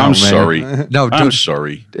something out. I'm man. sorry. No, I'm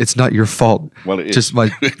sorry. It's not your fault. Well, it is. Just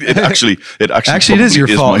my. It actually it is your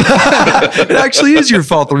fault. It actually is your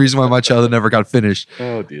fault. The reason why my childhood never got finished.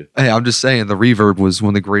 Oh dear. Hey, I'm just saying the Reverb was one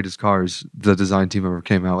of the greatest cars the design team ever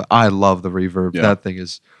came out with. I love the Reverb. Yeah. That thing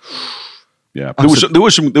is. Yeah,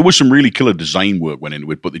 there was some really killer design work went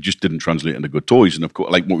into it, but they just didn't translate into good toys. And of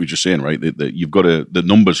course, like what we were just saying, right? You've got the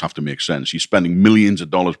numbers have to make sense. You're spending millions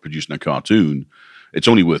of dollars producing a cartoon. It's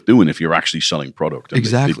only worth doing if you're actually selling product. And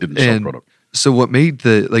exactly. They didn't sell product. So what made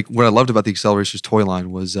what I loved about the Accelerators toy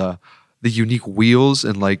line was the unique wheels,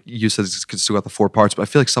 and like you said, it's still got the 4 parts, but I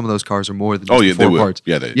feel like some of those cars are more than just the 4 parts.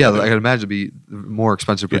 Yeah, I can imagine it'd be more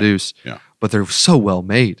expensive to produce. Yeah. But they're so well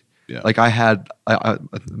made. Yeah. Like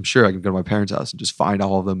I'm sure I can go to my parents' house and just find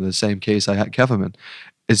all of them in the same case I had Kevin in.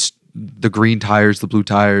 It's the green tires, the blue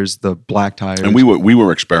tires, the black tires. And we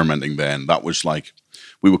were experimenting then. That was like,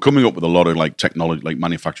 we were coming up with a lot of like technology, like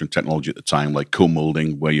manufacturing technology at the time, like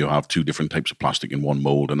co-molding, where you have 2 different types of plastic in one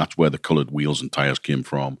mold, and that's where the colored wheels and tires came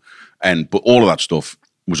from. But all of that stuff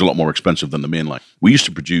was a lot more expensive than the main line. We used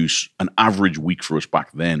to produce, an average week for us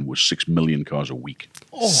back then was 6 million cars a week.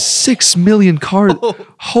 6 million cars!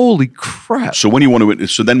 Holy crap! So when you want to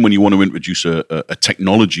introduce a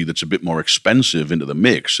technology that's a bit more expensive into the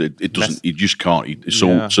mix, it doesn't. You just can't.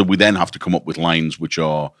 So we then have to come up with lines which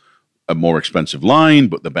are a more expensive line,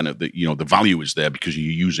 but the value is there because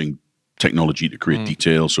you're using technology to create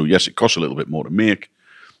detail. So yes, it costs a little bit more to make,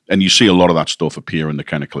 And you see a lot of that stuff appear in the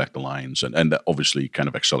kind of collector lines, and obviously kind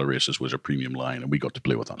of Acceleracers was a premium line, and we got to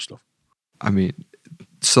play with that stuff. I mean,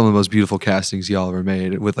 some of the most beautiful castings y'all ever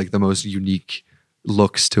made with like the most unique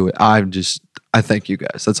looks to it. I thank you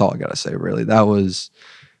guys. That's all I gotta say. Really, that was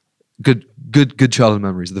good childhood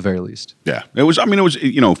memories at the very least. Yeah, it was. I mean, it was.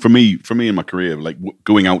 For me in my career, like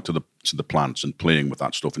going out to the plants and playing with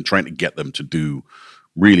that stuff and trying to get them to do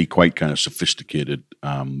really quite kind of sophisticated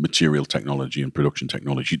material technology and production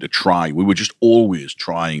technology to try. We were just always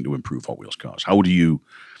trying to improve Hot Wheels cars. How do you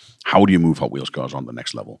move Hot Wheels cars on the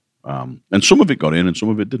next level? And some of it got in, and some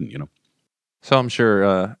of it didn't. So I'm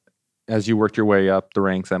sure as you worked your way up the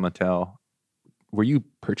ranks at Mattel, were you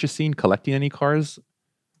collecting any cars,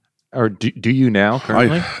 or do you now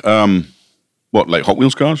currently? What, like Hot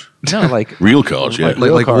Wheels cars? No, like real cars, yeah.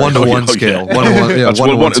 Like 1-to-1 scale. 1-to-1, yeah,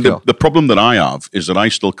 1-to-1 scale. The problem that I have is that I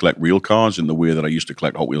still collect real cars in the way that I used to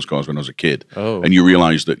collect Hot Wheels cars when I was a kid. Oh. And you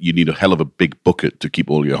realize that you need a hell of a big bucket to keep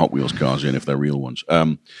all your Hot Wheels cars in if they're real ones.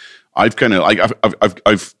 I've kind of like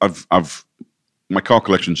I've my car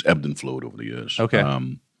collection's ebbed and flowed over the years. Okay.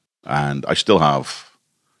 And I still have,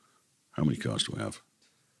 how many cars do I have?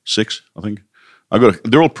 6, I think.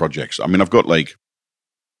 They're all projects. I mean, I've got like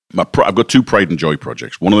I've got 2 Pride and Joy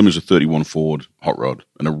projects. One of them is a 31 Ford hot rod,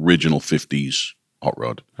 an original 50s hot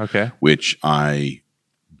rod. Okay. Which I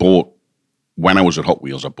bought when I was at Hot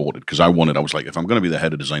Wheels. I bought it because I was like, if I'm going to be the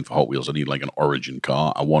head of design for Hot Wheels, I need like an origin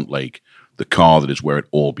car. I want like the car that is where it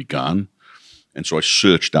all began. And so I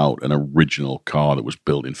searched out an original car that was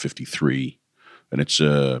built in 53. And it's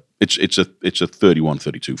a 31,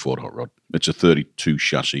 32 Ford hot rod. It's a 32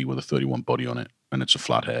 chassis with a 31 body on it. And it's a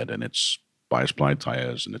flathead, and it's bias plied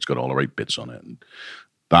tires, and it's got all the right bits on it. And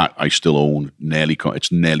that I still own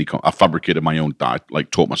I fabricated my own,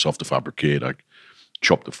 taught myself to fabricate. I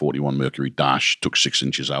chopped the 41 Mercury dash, took 6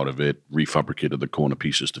 inches out of it, refabricated the corner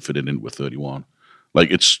pieces to fit it into a 31.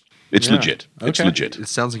 Like it's legit. Okay. It's legit. It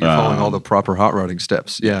sounds like you're following all the proper hot rodding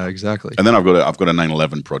steps. Yeah, exactly. And then I've got a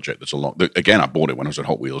 911 project that's again, I bought it when I was at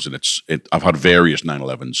Hot Wheels, and I've had various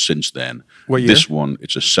 911s since then. What year? This one,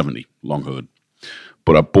 it's a 70 long hood.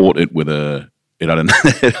 But I bought it with it had a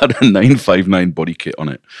 959 body kit on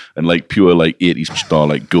it, and like pure like 80s star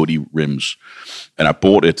like goatee rims. And I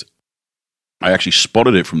bought it. I actually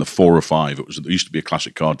spotted it from the 405. There used to be a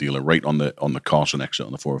classic car dealer right on the Carson exit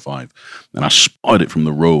on the 405, and I spotted it from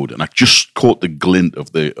the road, and I just caught the glint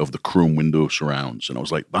of the chrome window surrounds, and I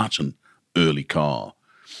was like, "That's an early car."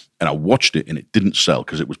 And I watched it, and it didn't sell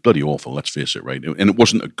because it was bloody awful. Let's face it, right? And it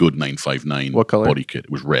wasn't a good 959 What color? Body kit.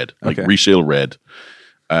 It was red, like Okay. resale red.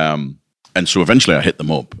 And so eventually, I hit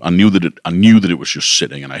them up. I knew that it was just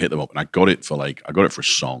sitting, and I hit them up, and I got it for a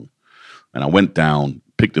song. And I went down,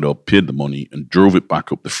 picked it up, paid the money, and drove it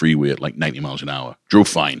back up the freeway at like 90 miles an hour. Drove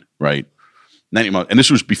fine, right? 90 miles, and this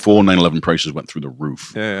was before 911 prices went through the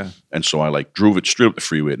roof. Yeah. And so I like drove it straight up the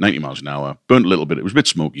freeway at 90 miles an hour, burnt a little bit. It was a bit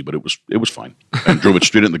smoky, but it was fine. And drove it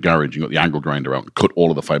straight in the garage and got the angle grinder out and cut all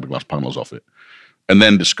of the fiberglass panels off it. And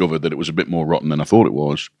then discovered that it was a bit more rotten than I thought it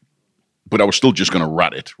was. But I was still just going to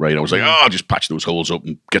rat it, right? I was like, I'll just patch those holes up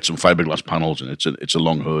and get some fiberglass panels, and it's a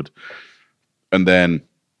long hood. And then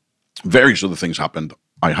various other things happened.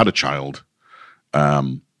 I had a child.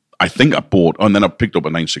 I think I bought, and then I picked up a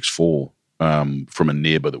 964 from a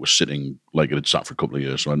neighbor that was sitting, like it had sat for a couple of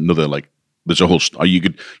years. So another, like, there's a whole, you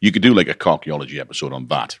could do like a carchaeology episode on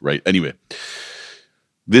that, right? Anyway,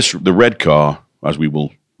 the red car, as we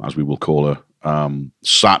will call her,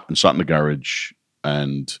 sat in the garage,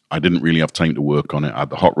 and I didn't really have time to work on it. I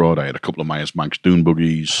had the hot rod. I had a couple of Myers Manx dune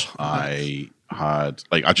buggies. I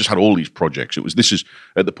just had all these projects. This is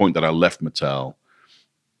at the point that I left Mattel,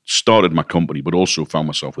 started my company, but also found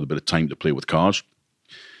myself with a bit of time to play with cars.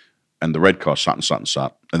 And the red car sat.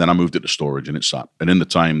 And then I moved it to storage, and it sat. And in the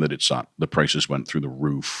time that it sat, the prices went through the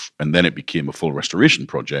roof. And then it became a full restoration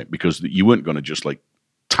project because you weren't going to just like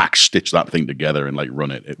tack stitch that thing together and like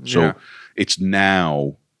run it. So it's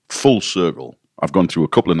now full circle. I've gone through a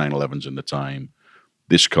couple of 911s in the time.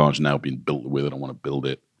 This car's now been built the way that I want to build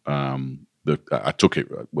it. I took it.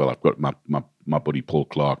 Well, I've got my buddy Paul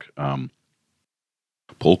Clark.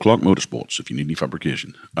 Paul Clark Motorsports. If you need any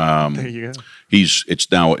fabrication, There you go.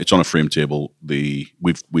 It's on a frame table.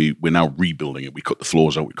 We're now rebuilding it. We cut the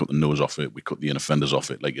floors out. We cut the nose off it. We cut the inner fenders off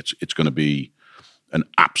it. Like it's going to be an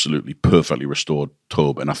absolutely perfectly restored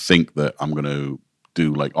tub. And I think that I'm going to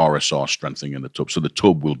do like RSR strengthening in the tub. So the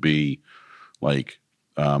tub will be like,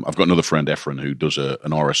 I've got another friend, Efren, who does an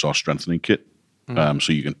RSR strengthening kit. So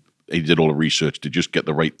he did all the research to just get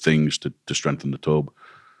the right things to strengthen the tub.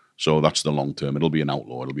 So that's the long term. It'll be an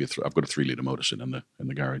outlaw. I've got a 3-liter motor sitting in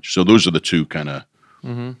the garage. So those are the two kind of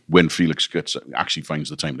when Felix actually finds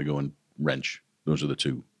the time to go and wrench. Those are the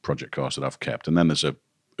two project cars that I've kept. And then there's a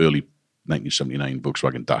early 1979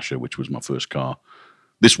 Volkswagen Dasher, which was my first car.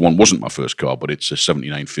 This one wasn't my first car, but it's a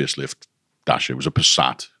 79 facelift Dasher. It was a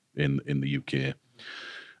Passat in the UK.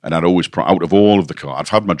 And I'd always, out of all of the cars, I've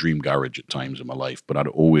had my dream garage at times in my life, but I'd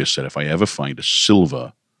always said, if I ever find a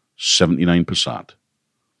silver 79 Passat,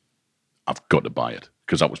 I've got to buy it,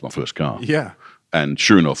 because that was my first car. Yeah. And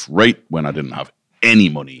sure enough, right when I didn't have any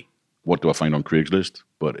money, what do I find on Craigslist?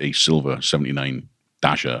 But a silver 79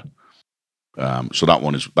 Dasher. So that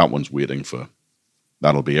one's waiting for.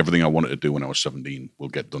 That'll be everything I wanted to do when I was 17 will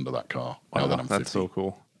get done to that car. Wow, now that I'm 50. That's so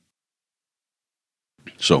cool.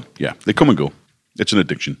 So yeah, they come and go. It's an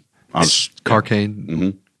addiction.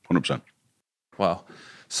 Carcane. 100%. Wow.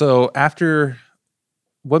 So after,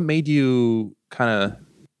 what made you kind of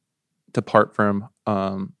depart from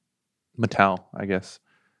Mattel, I guess?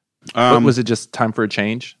 Was it just time for a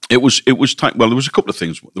change? It was time. Well, there was a couple of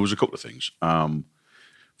things.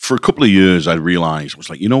 For a couple of years, I realized, I was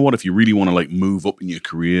like, you know what? If you really want to like move up in your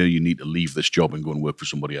career, you need to leave this job and go and work for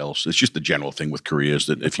somebody else. It's just the general thing with careers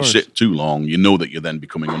that if you sit too long, you know that you're then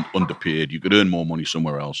becoming underpaid. You could earn more money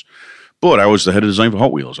somewhere else. But I was the head of design for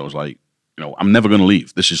Hot Wheels. I was like, I'm never going to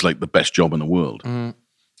leave. This is like the best job in the world.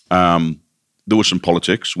 There was some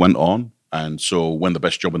politics went on. And so when the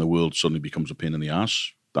best job in the world suddenly becomes a pain in the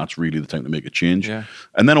ass, that's really the time to make a change. Yeah.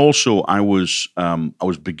 And then also I was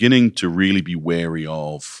beginning to really be wary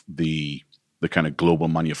of the kind of global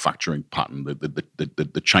manufacturing pattern,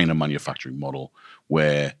 the China manufacturing model,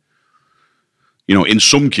 where, in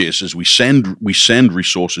some cases we send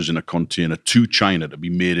resources in a container to China to be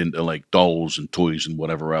made into like dolls and toys and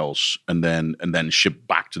whatever else, and then ship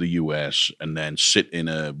back to the US and then sit in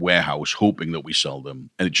a warehouse hoping that we sell them.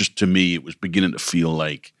 And it just, to me, it was beginning to feel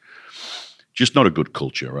like just not a good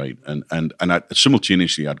culture, right? And I,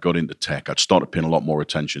 simultaneously, I'd got into tech. I'd started paying a lot more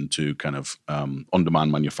attention to kind of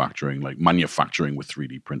on-demand manufacturing, like manufacturing with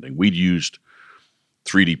 3D printing. We'd used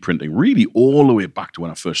 3D printing really all the way back to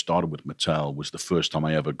when I first started with Mattel. Was the first time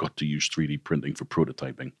I ever got to use 3D printing for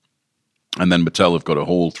prototyping. And then Mattel have got a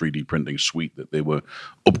whole 3D printing suite that they were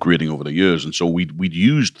upgrading over the years. And so we'd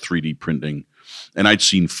used 3D printing, and I'd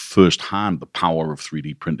seen firsthand the power of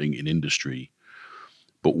 3D printing in industry.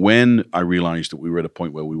 But when I realized that we were at a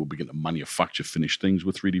point where we were beginning to manufacture finished things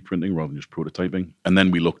with 3D printing rather than just prototyping, and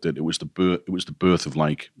then we looked at it was the birth of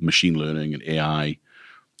like machine learning and AI,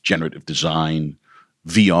 generative design.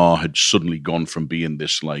 VR had suddenly gone from being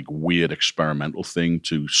this like weird experimental thing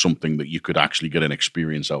to something that you could actually get an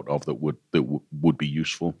experience out of that would be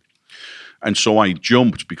useful. And so I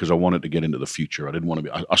jumped because I wanted to get into the future. I didn't want to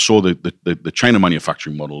be. I saw the China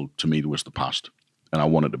manufacturing model, to me, was the past. And I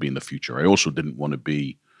wanted to be in the future. I also didn't want to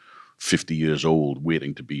be 50 years old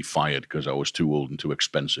waiting to be fired because I was too old and too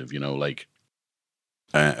expensive. I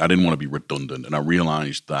didn't want to be redundant. And I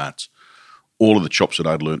realized that all of the chops that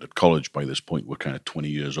I'd learned at college by this point were kind of 20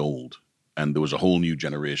 years old. And there was a whole new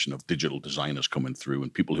generation of digital designers coming through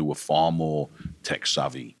and people who were far more tech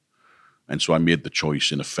savvy. And so I made the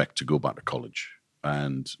choice, in effect, to go back to college.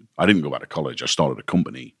 And I didn't go back to college. I started a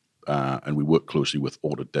company and we worked closely with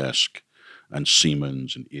Autodesk and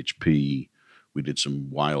Siemens and HP. We did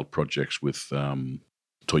some wild projects with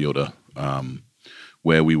Toyota,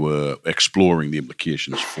 where we were exploring the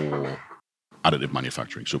implications for additive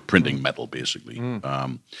manufacturing, so printing metal, basically.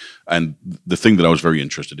 And the thing that I was very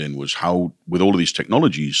interested in was how, with all of these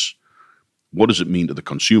technologies, what does it mean to the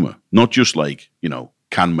consumer? Not just like,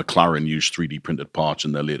 can McLaren use 3D printed parts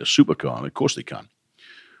in their latest supercar? And of course they can.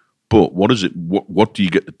 But what is it? What do you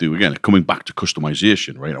get to do? Again, coming back to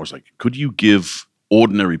customization, right? I was like, could you give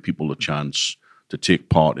ordinary people a chance to take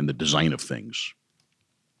part in the design of things?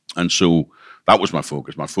 And so that was my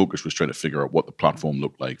focus. My focus was trying to figure out what the platform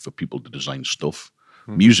looked like for people to design stuff.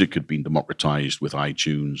 Music had been democratized with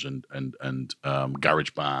iTunes and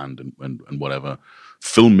GarageBand and whatever.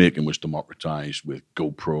 Filmmaking was democratized with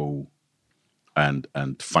GoPro and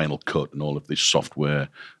Final Cut and all of this software.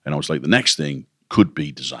 And I was like, the next thing could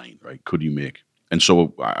be design, right? Could you make? And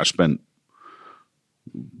so I spent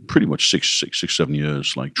pretty much 7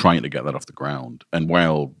 years like trying to get that off the ground. And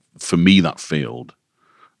while for me that failed,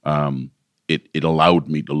 it allowed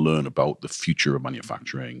me to learn about the future of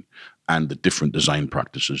manufacturing and the different design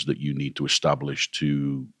practices that you need to establish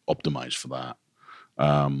to optimize for that.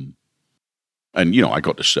 And I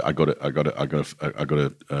got a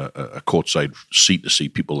courtside seat to see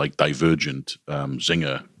people like Divergent,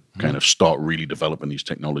 Zinger, kind of start really developing these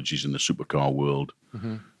technologies in the supercar world.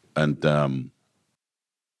 And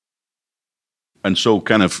so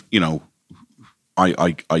kind of,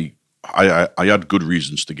 I had good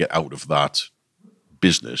reasons to get out of that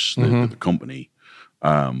business, the company,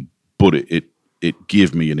 but it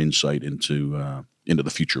gave me an insight into the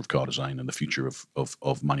future of car design and the future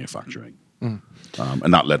of manufacturing, and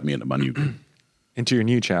that led me into my new into your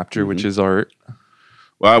new chapter, which is art.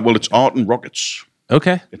 Well, it's art and rockets.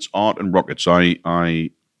 Okay, it's art and rockets. The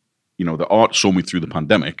art saw me through the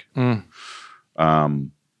pandemic.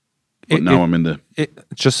 But now I'm in the...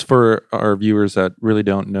 just for our viewers that really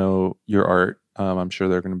don't know your art, I'm sure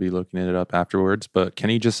they're going to be looking it up afterwards, but can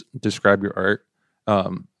you just describe your art? I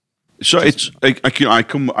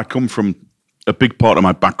come from... A big part of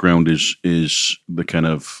my background is the kind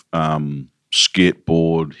of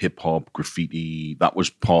skateboard, hip-hop, graffiti. That was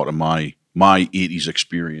part of my 80s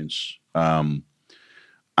experience.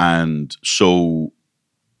 And so...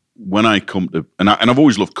 When I come to, and I've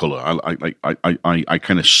always loved color. I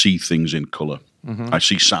kind of see things in color. I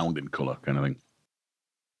see sound in color, kind of thing.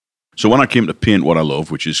 So when I came to paint what I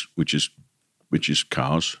love, which is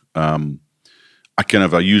cars, I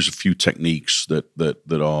use a few techniques that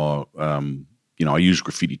are, I use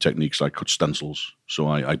graffiti techniques. I cut stencils. So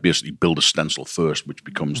I basically build a stencil first, which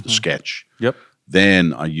becomes the sketch. Yep.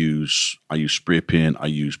 Then I use spray paint. I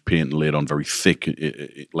use paint laid on very thick,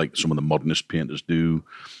 like some of the modernist painters do.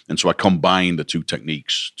 And so I combine the two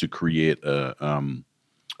techniques to create a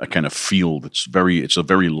kind of feel that's very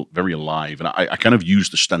alive. And I kind of use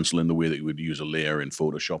the stencil in the way that you would use a layer in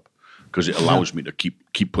Photoshop, because it allows me to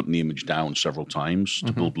keep putting the image down several times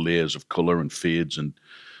to build layers of color and fades and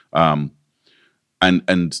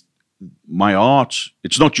my art,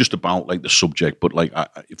 it's not just about like the subject, but like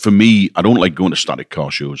for me, I don't like going to static car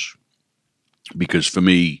shows, because for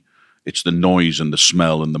me, it's the noise and the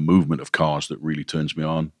smell and the movement of cars that really turns me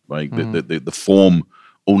on. Like the form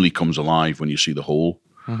only comes alive when you see the whole.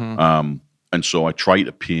 And so I try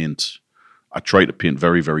to paint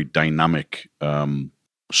very, very dynamic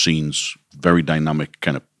scenes, very dynamic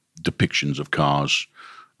kind of depictions of cars.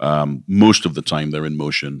 Most of the time they're in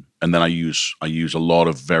motion, and then I use a lot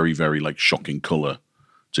of very, very like shocking color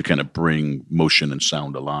to kind of bring motion and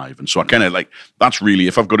sound alive. And so I kind of like, that's really,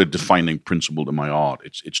 if I've got a defining principle to my art,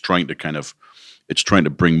 it's trying to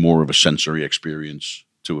bring more of a sensory experience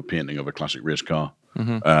to a painting of a classic race car.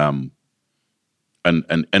 And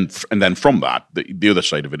then from that, the other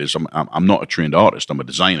side of it is I'm not a trained artist, I'm a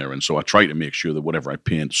designer, and so I try to make sure that whatever I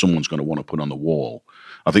paint, someone's going to want to put on the wall.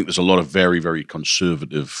 I think there's a lot of very, very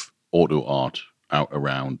conservative auto art out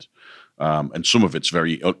around, and some of it's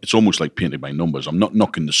almost like painting by numbers. I'm not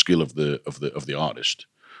knocking the skill of the artist,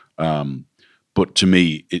 but to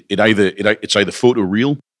me, it's either photo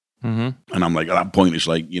real, and I'm like, at that point, it's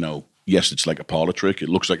like, yes, it's like a parlor trick. It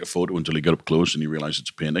looks like a photo until you get up close and you realize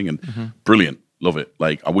it's a painting, and brilliant. Love it.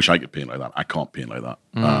 Like, I wish I could paint like that. I can't paint like that.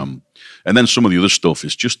 And then some of the other stuff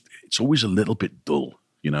is just, it's always a little bit dull,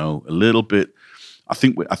 a little bit. I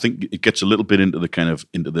think it gets a little bit into the kind of,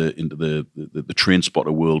 into the train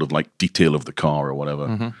spotter world of like detail of the car or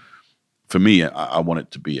whatever. For me, I want it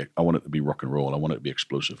to be rock and roll. I want it to be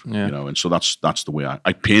explosive, and so that's the way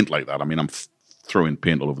I paint like that. I mean, I'm throwing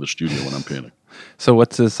paint all over the studio when I'm painting. So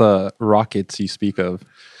what's this rockets you speak of?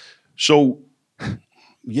 So,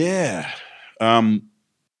 yeah.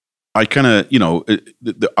 I kind of,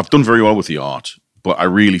 I've done very well with the art, but I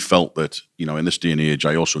really felt that, in this day and age,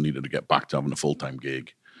 I also needed to get back to having a full-time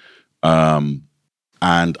gig. And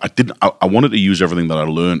I wanted to use everything that I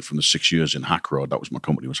learned from the 6 years in Hackrod. That was my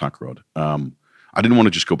company, was Hackrod. I didn't want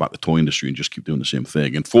to just go back to the toy industry and just keep doing the same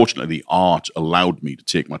thing. And fortunately, the art allowed me to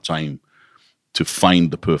take my time to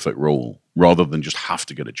find the perfect role rather than just have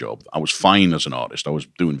to get a job. I was fine as an artist. I was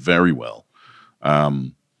doing very well.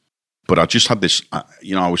 But I just had this, I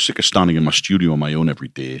was sick of standing in my studio on my own every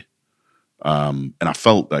day. And I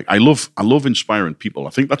felt like I love inspiring people. I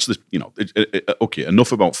think that's okay,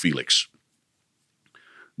 enough about Felix.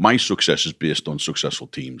 My success is based on successful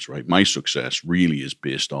teams, right? My success really is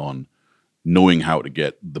based on knowing how to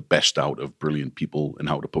get the best out of brilliant people and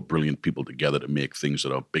how to put brilliant people together to make things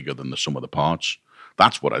that are bigger than the sum of the parts.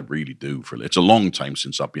 That's what I really do. It's a long time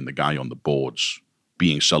since I've been the guy on the boards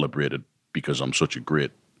being celebrated because I'm such a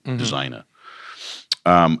great designer.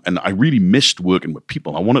 And I really missed working with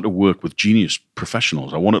people. I wanted to work with genius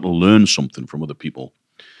professionals. I wanted to learn something from other people.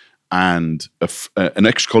 And an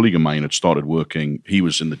ex-colleague of mine had started working. He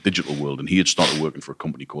was in the digital world, and he had started working for a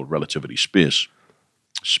company called Relativity Space.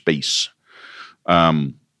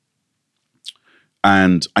 And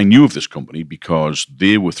I knew of this company because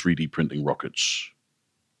they were 3D printing rockets.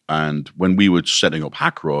 And when we were setting up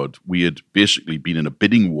Hackrod, we had basically been in a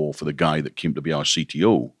bidding war for the guy that came to be our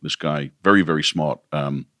CTO, this guy, very, very smart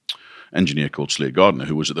engineer called Slade Gardner,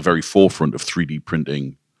 who was at the very forefront of 3D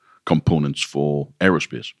printing components for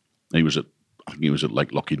aerospace. And he was at I think he was at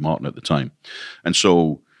like Lockheed Martin at the time. And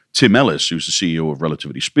so Tim Ellis, who's the CEO of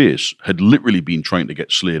Relativity Space, had literally been trying to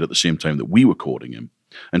get Slade at the same time that we were courting him.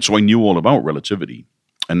 And so I knew all about Relativity.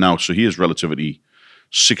 And now, so here's Relativity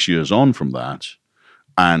 6 years on from that,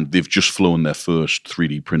 and they've just flown their first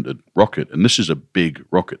 3D printed rocket. And this is a big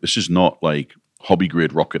rocket. This is not like hobby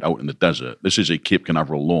grade rocket out in the desert. This is a Cape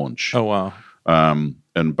Canaveral launch. Oh, wow. And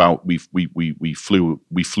about we flew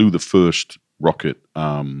the first rocket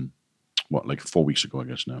like 4 weeks ago, I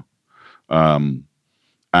guess now.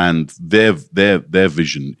 And their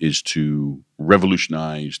vision is to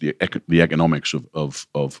revolutionize the economics of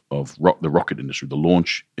the rocket industry, the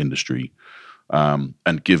launch industry,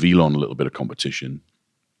 and give Elon a little bit of competition,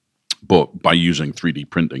 but by using 3D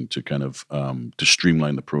printing to kind of to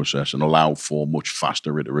streamline the process and allow for much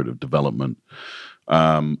faster iterative development.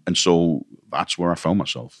 And so that's where I found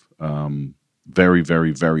myself. Very,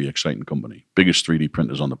 very, very exciting company. Biggest 3D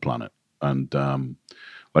printers on the planet. And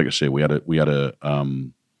like I say, we had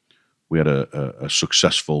a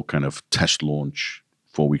successful kind of test launch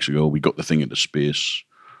 4 weeks ago. We got the thing into space.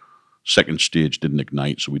 Second stage didn't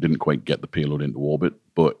ignite, so we didn't quite get the payload into orbit.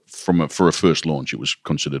 But for a first launch, it was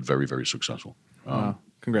considered very, very successful. Wow.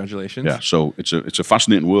 Congratulations. Yeah, so it's a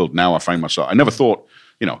fascinating world. Now I find myself, I never thought,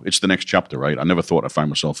 it's the next chapter, right? I never thought I'd find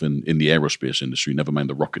myself in the aerospace industry, never mind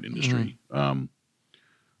the rocket industry. And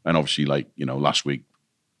obviously, last week,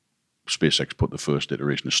 SpaceX put the first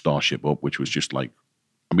iteration of Starship up, which was just like,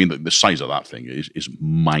 the size of that thing is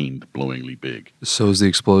mind-blowingly big. So is the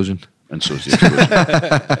explosion. And so is the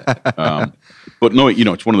explosion. But no,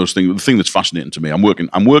 it's one of those things. The thing that's fascinating to me, I'm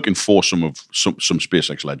working for some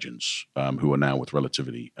SpaceX legends who are now with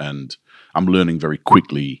Relativity, and I'm learning very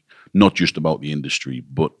quickly, not just about the industry,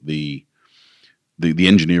 but the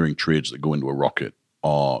engineering trades that go into a rocket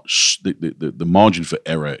are the margin for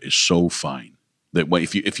error is so fine that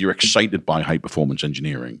if you're excited by high performance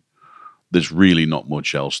engineering, there's really not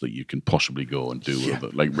much else that you can possibly go and do. Yeah.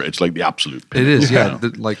 It's like the absolute pinnacle. It is, yeah.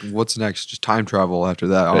 What's next? Just time travel after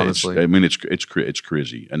that, honestly. It's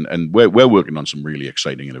crazy. And we're working on some really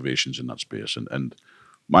exciting innovations in that space. And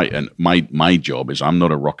my job is I'm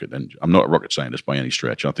not a rocket scientist by any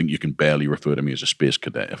stretch. I think you can barely refer to me as a space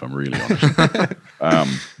cadet, if I'm really honest.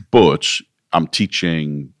 But I'm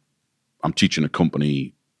teaching a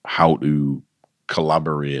company how to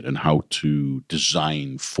collaborate and how to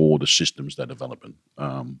design for the systems they're developing.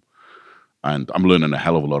 And I'm learning a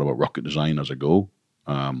hell of a lot about rocket design as I go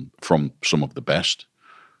from some of the best.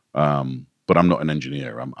 But I'm not an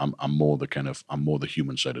engineer. I'm more the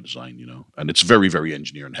human side of design, And it's very, very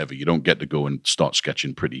engineering heavy. You don't get to go and start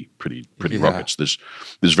sketching pretty rockets. There's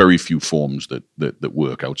very few forms that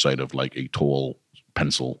work outside of like a tall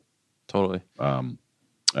pencil. Totally. But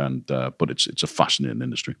it's a fascinating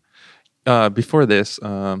industry. Before this,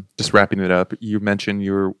 just wrapping it up, you mentioned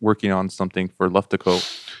you were working on something for Luftico.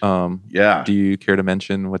 Yeah. Do you care to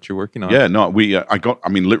mention what you're working on? Yeah, no,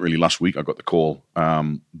 literally last week I got the call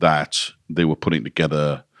that they were putting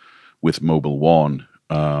together with Mobile One.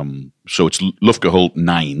 So it's Luftico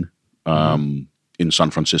 9 in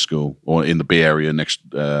San Francisco or in the Bay Area next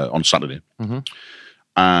on Saturday. Mm-hmm.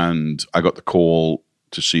 And I got the call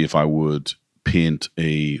to see if I would paint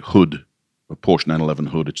a hood, a Porsche 911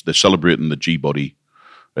 hood. They're celebrating the G-body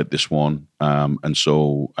at this one. And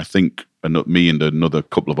so I think me and another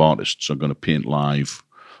couple of artists are going to paint live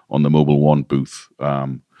on the Mobile One booth,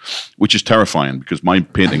 which is terrifying because my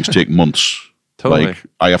paintings take months. Totally. Like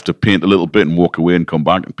I have to paint a little bit and walk away and come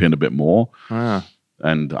back and paint a bit more. Ah.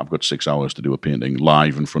 And I've got 6 hours to do a painting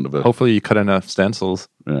live in front of a. Hopefully, you cut enough stencils.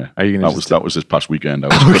 Yeah, are you gonna that was this past weekend. I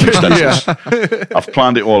was cutting stencils. Yeah. I've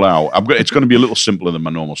planned it all out. It's going to be a little simpler than my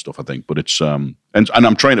normal stuff, I think. But it's and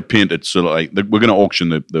I'm trying to paint it so like we're going to auction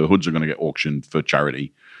the hoods are going to get auctioned for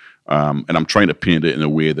charity, and I'm trying to paint it in a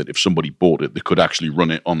way that if somebody bought it, they could actually run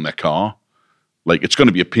it on their car. Like it's going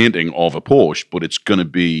to be a painting of a Porsche, but it's going to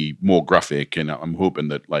be more graphic, and I'm hoping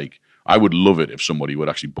that like. I would love it if somebody would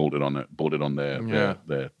actually bolt it on their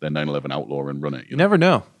 911 Outlaw and run it. You never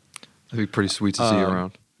know. That'd be pretty sweet to see you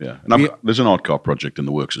around. Yeah, and there's an art car project in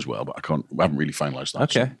the works as well, but I haven't really finalized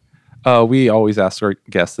that. Okay. So. We always ask our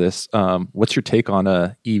guests this. What's your take on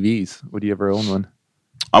EVs? Would you ever own one?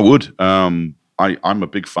 I would. I'm a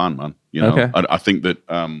big fan, man. Okay. I think that.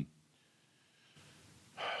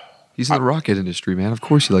 He's in the rocket industry, man. Of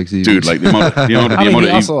course he likes EVs. Dude, like the amount of he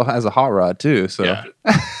also has a hot rod too. So yeah.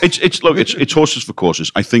 It's horses for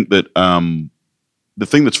courses. I think that the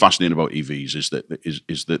thing that's fascinating about EVs is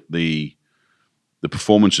that the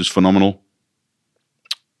performance is phenomenal.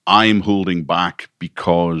 I'm holding back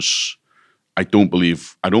because I don't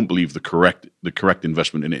believe the correct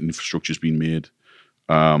investment in infrastructure has been made.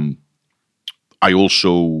 I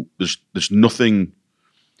also there's nothing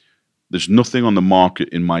on the market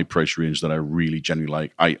in my price range that I really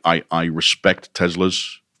genuinely like. I respect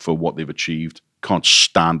Teslas for what they've achieved. Can't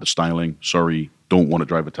stand the styling. Sorry, don't want to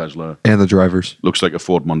drive a Tesla. And the drivers. Looks like a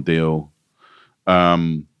Ford Mondeo.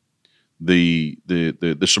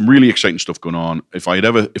 There's some really exciting stuff going on. If I'd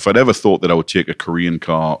ever thought that I would take a Korean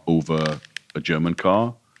car over a German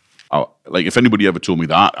car, like if anybody ever told me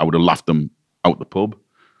that, I would have laughed them out the pub.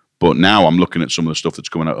 But now I'm looking at some of the stuff that's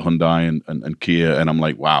coming out of Hyundai and Kia, and I'm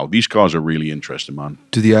like, wow, these cars are really interesting, man.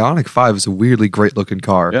 Dude, the Ioniq 5 is a weirdly great looking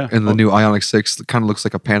car. Yeah. And the new Ioniq 6 kind of looks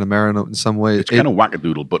like a Panamera in some way. It's kind of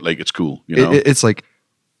wackadoodle, but like it's cool. You know? It's like,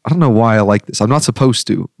 I don't know why I like this. I'm not supposed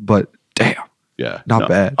to, but damn. Yeah. Not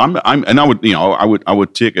bad. I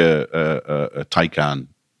would take a Taycan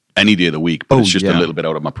any day of the week, but it's just a little bit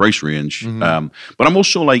out of my price range. Mm-hmm. But I'm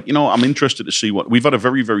also like, I'm interested to see we've had a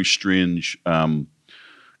very, very strange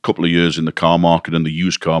couple of years in the car market and the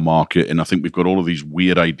used car market, and I think we've got all of these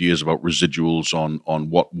weird ideas about residuals on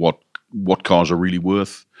what cars are really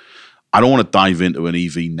worth. I don't want to dive into an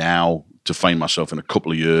EV now to find myself in a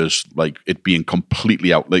couple of years like it being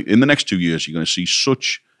completely out. Like in the next 2 years, you're going to see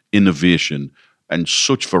such innovation and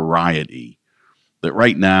such variety that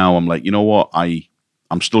right now I'm like, you know what?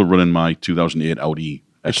 I'm still running my 2008 Audi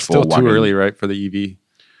S4 It's still wagon. too early, right, for the EV?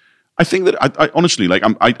 I think that I honestly, like,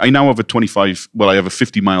 I now have I have a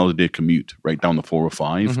 50 mile a day commute right down the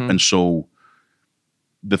 405. Mm-hmm. And so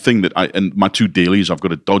the thing that and my two dailies, I've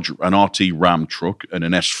got an RT Ram truck and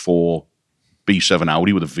an S4 B7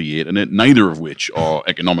 Audi with a V8 in it, neither of which are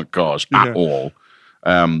economic cars at all.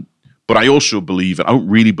 But I also I don't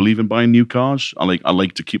really believe in buying new cars. I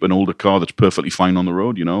like to keep an older car that's perfectly fine on the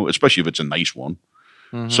road, especially if it's a nice one.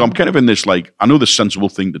 Mm-hmm. So I'm kind of in this, like, I know the sensible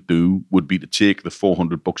thing to do would be to take the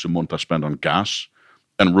 $400 a month I spend on gas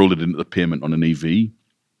and roll it into the payment on an EV.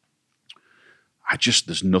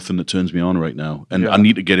 There's nothing that turns me on right now. And I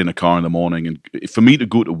need to get in a car in the morning. And for me to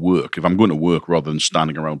go to work, if I'm going to work rather than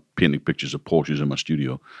standing around painting pictures of Porsches in my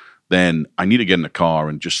studio, then I need to get in a car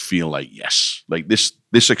and just feel like, yes, like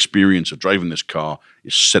this experience of driving this car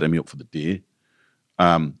is setting me up for the day.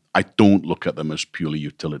 I don't look at them as purely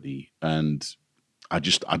utility. And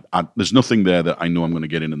there's nothing there that I know I'm going to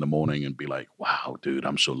get in the morning and be like, wow, dude,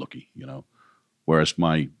 I'm so lucky, Whereas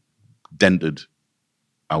my dented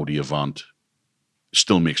Audi Avant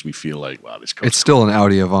still makes me feel like, wow, this car. It's still an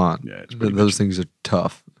Audi Avant. Yeah, those things are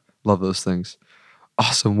tough. Love those things.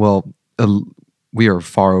 Awesome. Well, we are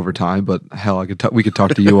far over time, but hell, we could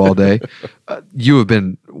talk to you all day. You have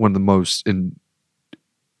been one of the most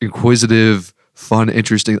inquisitive, fun,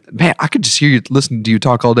 interesting. Man, I could just hear you listening to you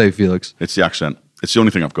talk all day, Felix. It's the accent. It's the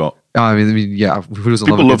only thing I've got. I mean, yeah. Who doesn't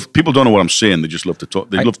love it? People don't know what I'm saying. They just love to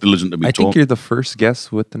talk. They love to listen to me talk. I think you're the first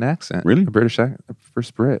guest with an accent. Really? A British accent. The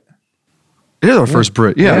first Brit. It is our first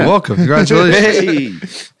Brit. Yeah, welcome.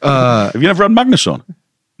 Congratulations. Hey. Have you never had Magnus on?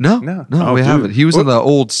 No, Oh, we dude. haven't. He was in the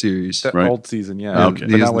old series. The Right. old season, yeah. Okay.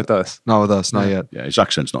 But not with us. Not with us, not yet. Yeah, his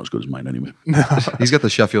accent's not as good as mine anyway. He's got the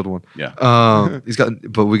Sheffield one. Yeah.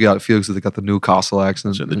 But we got Felix that got the Newcastle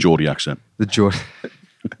accent. So the Geordie accent. The Geordie.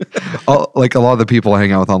 Like a lot of the people I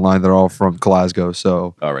hang out with online, they're all from Glasgow,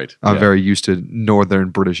 so All right. I'm Yeah. very used to Northern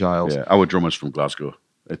British Isles. Yeah, our drummer's from Glasgow.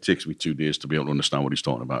 It takes me 2 days to be able to understand what he's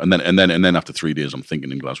talking about, and then after 3 days, I'm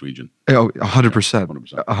thinking in Glaswegian. Oh, 100%.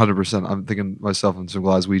 100%. 100%. I'm thinking myself in some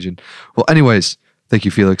Glaswegian. Well, anyways, thank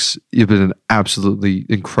you, Felix. You've been an absolutely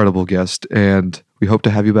incredible guest, and we hope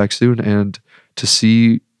to have you back soon and to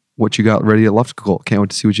see what you got ready at Luftical. Can't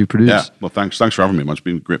wait to see what you produce. Yeah. Well, thanks for having me, man. It's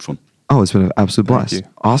been great fun. Oh, it's been an absolute blast. you.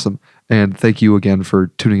 Awesome. And thank you again for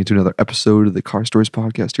tuning into another episode of the Car Stories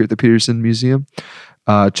podcast here at the Peterson Museum.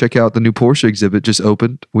 Check out the new Porsche exhibit just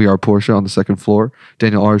opened. We are Porsche on the second floor.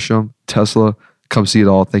 Daniel Arsham, Tesla. Come see it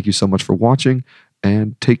all. Thank you so much for watching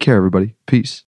and take care, everybody. Peace.